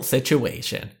difficult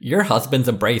situation. Your husband's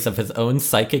embrace of his own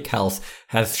psychic health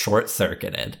has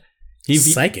short-circuited.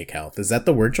 Psychic health? Is that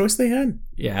the word choice they had?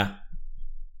 Yeah.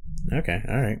 Okay,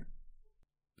 alright.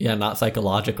 Yeah, not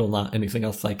psychological, not anything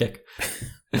else psychic.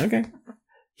 Okay.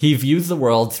 He views the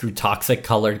world through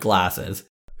toxic-colored glasses.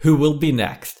 Who will be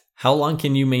next? How long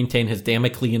can you maintain his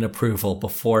Damoclean approval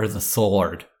before the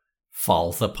sword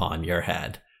falls upon your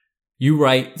head? You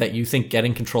write that you think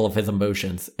getting control of his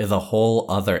emotions is a whole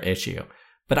other issue,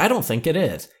 but I don't think it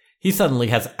is. He suddenly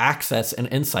has access and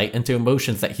insight into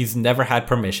emotions that he's never had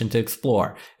permission to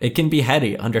explore. It can be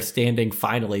heady, understanding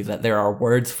finally that there are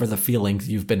words for the feelings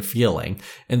you've been feeling,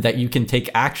 and that you can take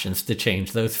actions to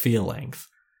change those feelings.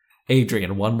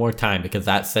 Adrian, one more time, because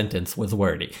that sentence was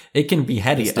wordy. It can be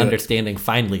heady, understanding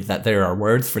finally that there are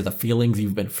words for the feelings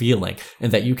you've been feeling,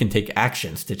 and that you can take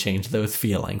actions to change those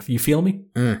feelings. You feel me?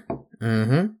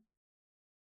 Mm-hmm.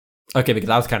 Okay, because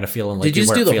I was kind of feeling like you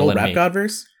weren't do the feeling whole rap me. god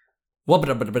verse? Well,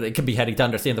 but it can be heady to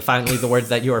understand that finally the words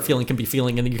that you are feeling can be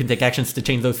feeling, and then you can take actions to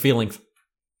change those feelings.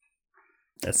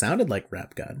 That sounded like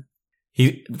rap god.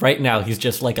 Right now, he's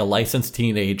just like a licensed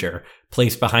teenager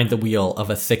placed behind the wheel of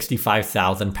a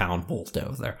 65,000-pound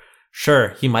bulldozer. Sure,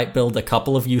 he might build a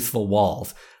couple of useful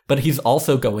walls, but he's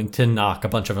also going to knock a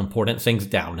bunch of important things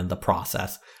down in the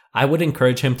process. I would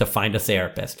encourage him to find a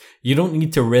therapist. You don't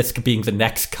need to risk being the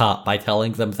next cut by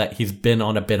telling them that he's been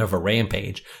on a bit of a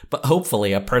rampage, but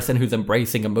hopefully a person who's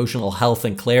embracing emotional health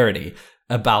and clarity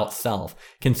about self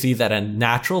can see that a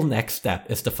natural next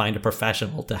step is to find a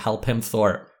professional to help him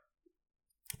sort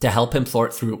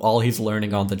through all he's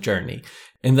learning on the journey.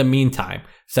 In the meantime,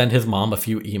 send his mom a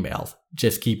few emails.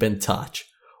 Just keep in touch.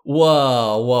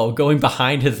 Whoa, going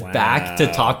behind his back to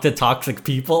talk to toxic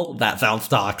people? That sounds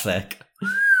toxic.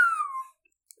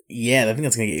 Yeah, I think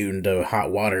that's going to get you into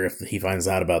hot water if he finds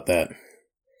out about that.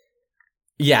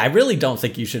 Yeah, I really don't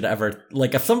think you should ever,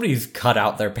 if somebody's cut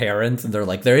out their parents and they're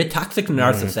a toxic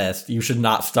narcissist, you should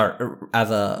not start,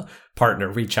 as a partner,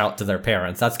 reach out to their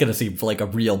parents. That's going to seem like a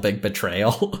real big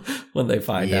betrayal when they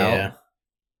find out. Yeah.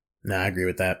 No, I agree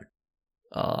with that.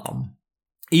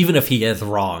 Even if he is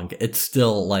wrong, it's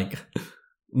still,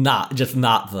 not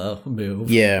the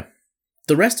move. Yeah.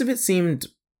 The rest of it seemed...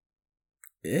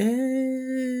 get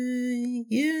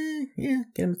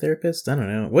him a therapist. I don't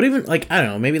know. What even, I don't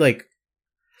know, maybe,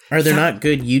 are there not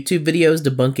good YouTube videos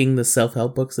debunking the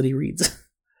self-help books that he reads?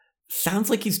 Sounds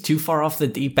like he's too far off the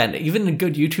deep end. Even the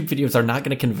good YouTube videos are not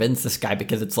going to convince this guy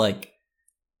because it's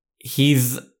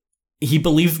he's he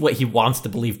believes what he wants to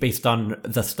believe based on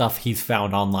the stuff he's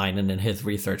found online and in his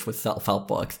research with self-help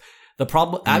books. The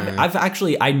problem,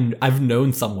 I've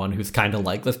known someone who's kind of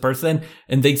like this person,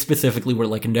 and they specifically were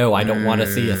like, no, I don't want to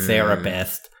see a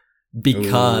therapist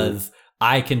because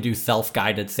I can do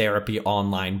self-guided therapy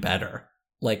online better.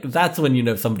 Like, that's when you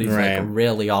know somebody's Right. like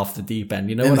really off the deep end.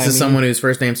 You know And what this I is mean? someone whose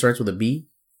first name starts with a B?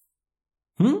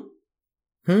 Hmm?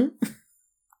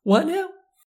 What now?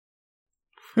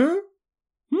 Hmm?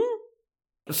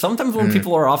 Sometimes when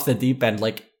people are off the deep end,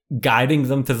 like, guiding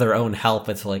them to their own help,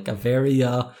 it's like a very,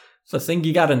 it's a thing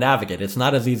you gotta navigate. It's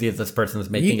not as easy as this person's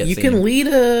making it You seem. can lead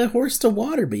a horse to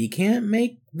water, but you can't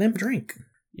make them drink.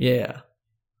 Yeah.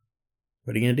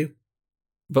 What are you gonna do?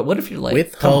 But what if you're like...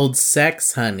 Withhold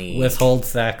sex, honey. Withhold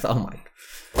sex. Oh my.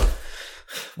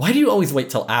 Why do you always wait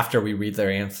till after we read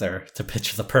their answer to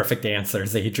pitch the perfect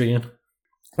answers, Adrian?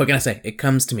 What can I say? It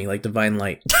comes to me like divine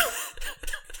light.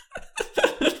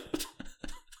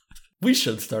 We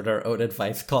should start our own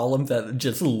advice column that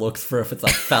just looks for if it's a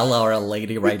fella or a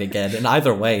lady writing in. And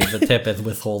either way, the tip is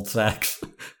withhold sex.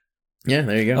 Yeah,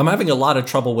 there you go. I'm having a lot of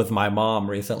trouble with my mom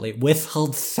recently.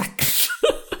 Withhold sex.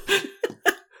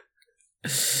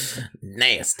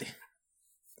 Nasty.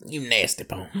 You nasty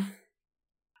bone.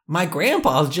 My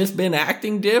grandpa's just been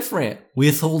acting different.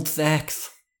 Withhold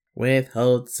sex.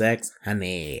 Withhold sex,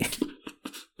 honey.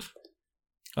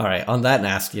 All right, on that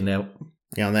nasty note.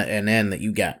 Yeah, on that and then that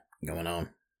you got going on.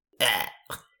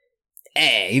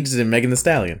 You just did Megan Thee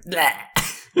Stallion.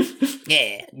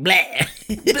 Yeah, blah.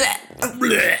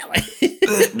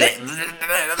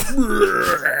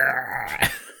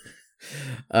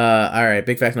 All right,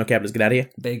 big facts, no cap. Let's get out of here.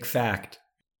 Big fact.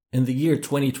 In the year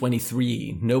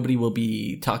 2023, nobody will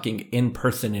be talking in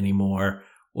person anymore.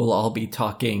 We'll all be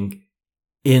talking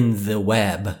in the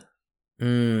web.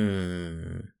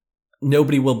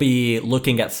 Nobody will be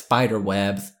looking at spider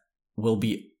webs. We'll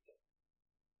be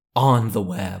on the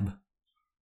web.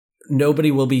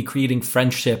 Nobody will be creating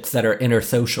friendships that are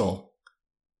intersocial.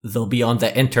 They'll be on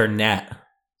the internet.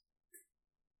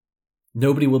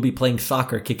 Nobody will be playing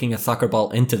soccer, kicking a soccer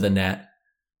ball into the net.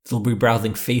 They'll be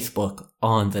browsing Facebook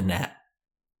on the net.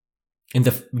 In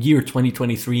the year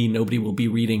 2023, nobody will be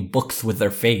reading books with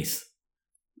their face.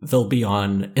 They'll be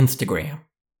on Instagram.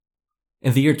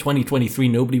 In the year 2023,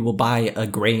 nobody will buy a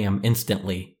gram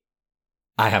instantly.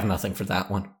 I have nothing for that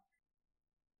one.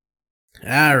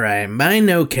 All right, my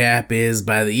no cap is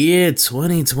by the year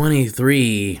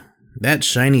 2023, that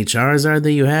shiny Charizard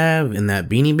that you have and that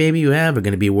Beanie Baby you have are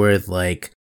going to be worth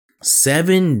like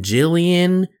 7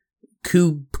 jillion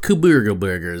Kuburger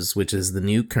burgers, which is the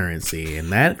new currency,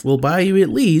 and that will buy you at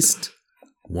least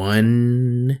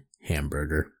 1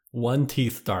 hamburger. 1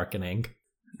 teeth darkening.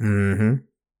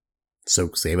 So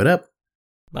save it up.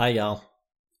 Bye, y'all.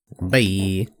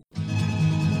 Bye.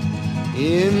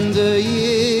 In the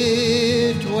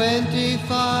year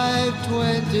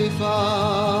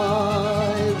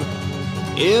 2525,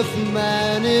 if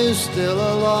man is still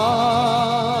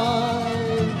alive,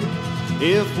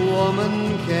 if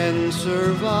woman can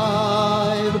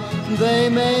survive, they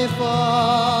may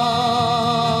find.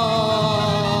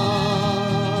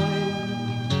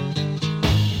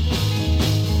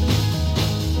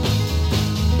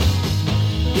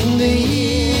 In the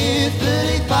year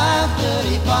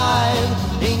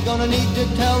 3535, ain't gonna need to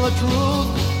tell the truth,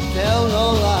 tell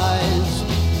no lies.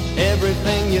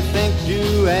 Everything you think,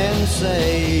 do, and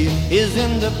say is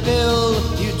in the pill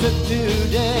you took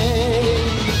today.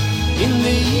 In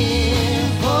the year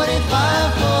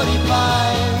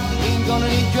 4545, ain't gonna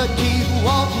need your teeth,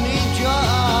 won't need your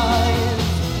eyes.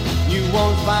 You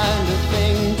won't find a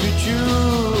thing to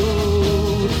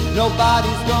chew,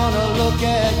 nobody's gonna look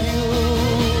at you.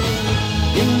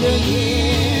 In the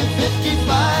year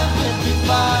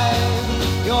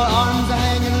 5555, your arms are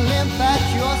hanging limp at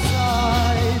your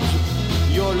sides.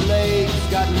 Your legs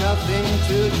got nothing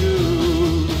to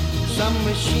do, some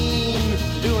machine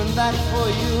doing that for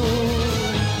you.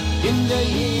 In the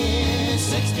year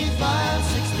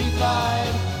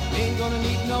 6565, ain't gonna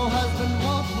need no husband,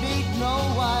 won't need no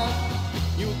wife.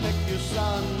 You pick your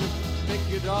son, pick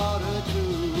your daughter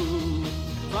too.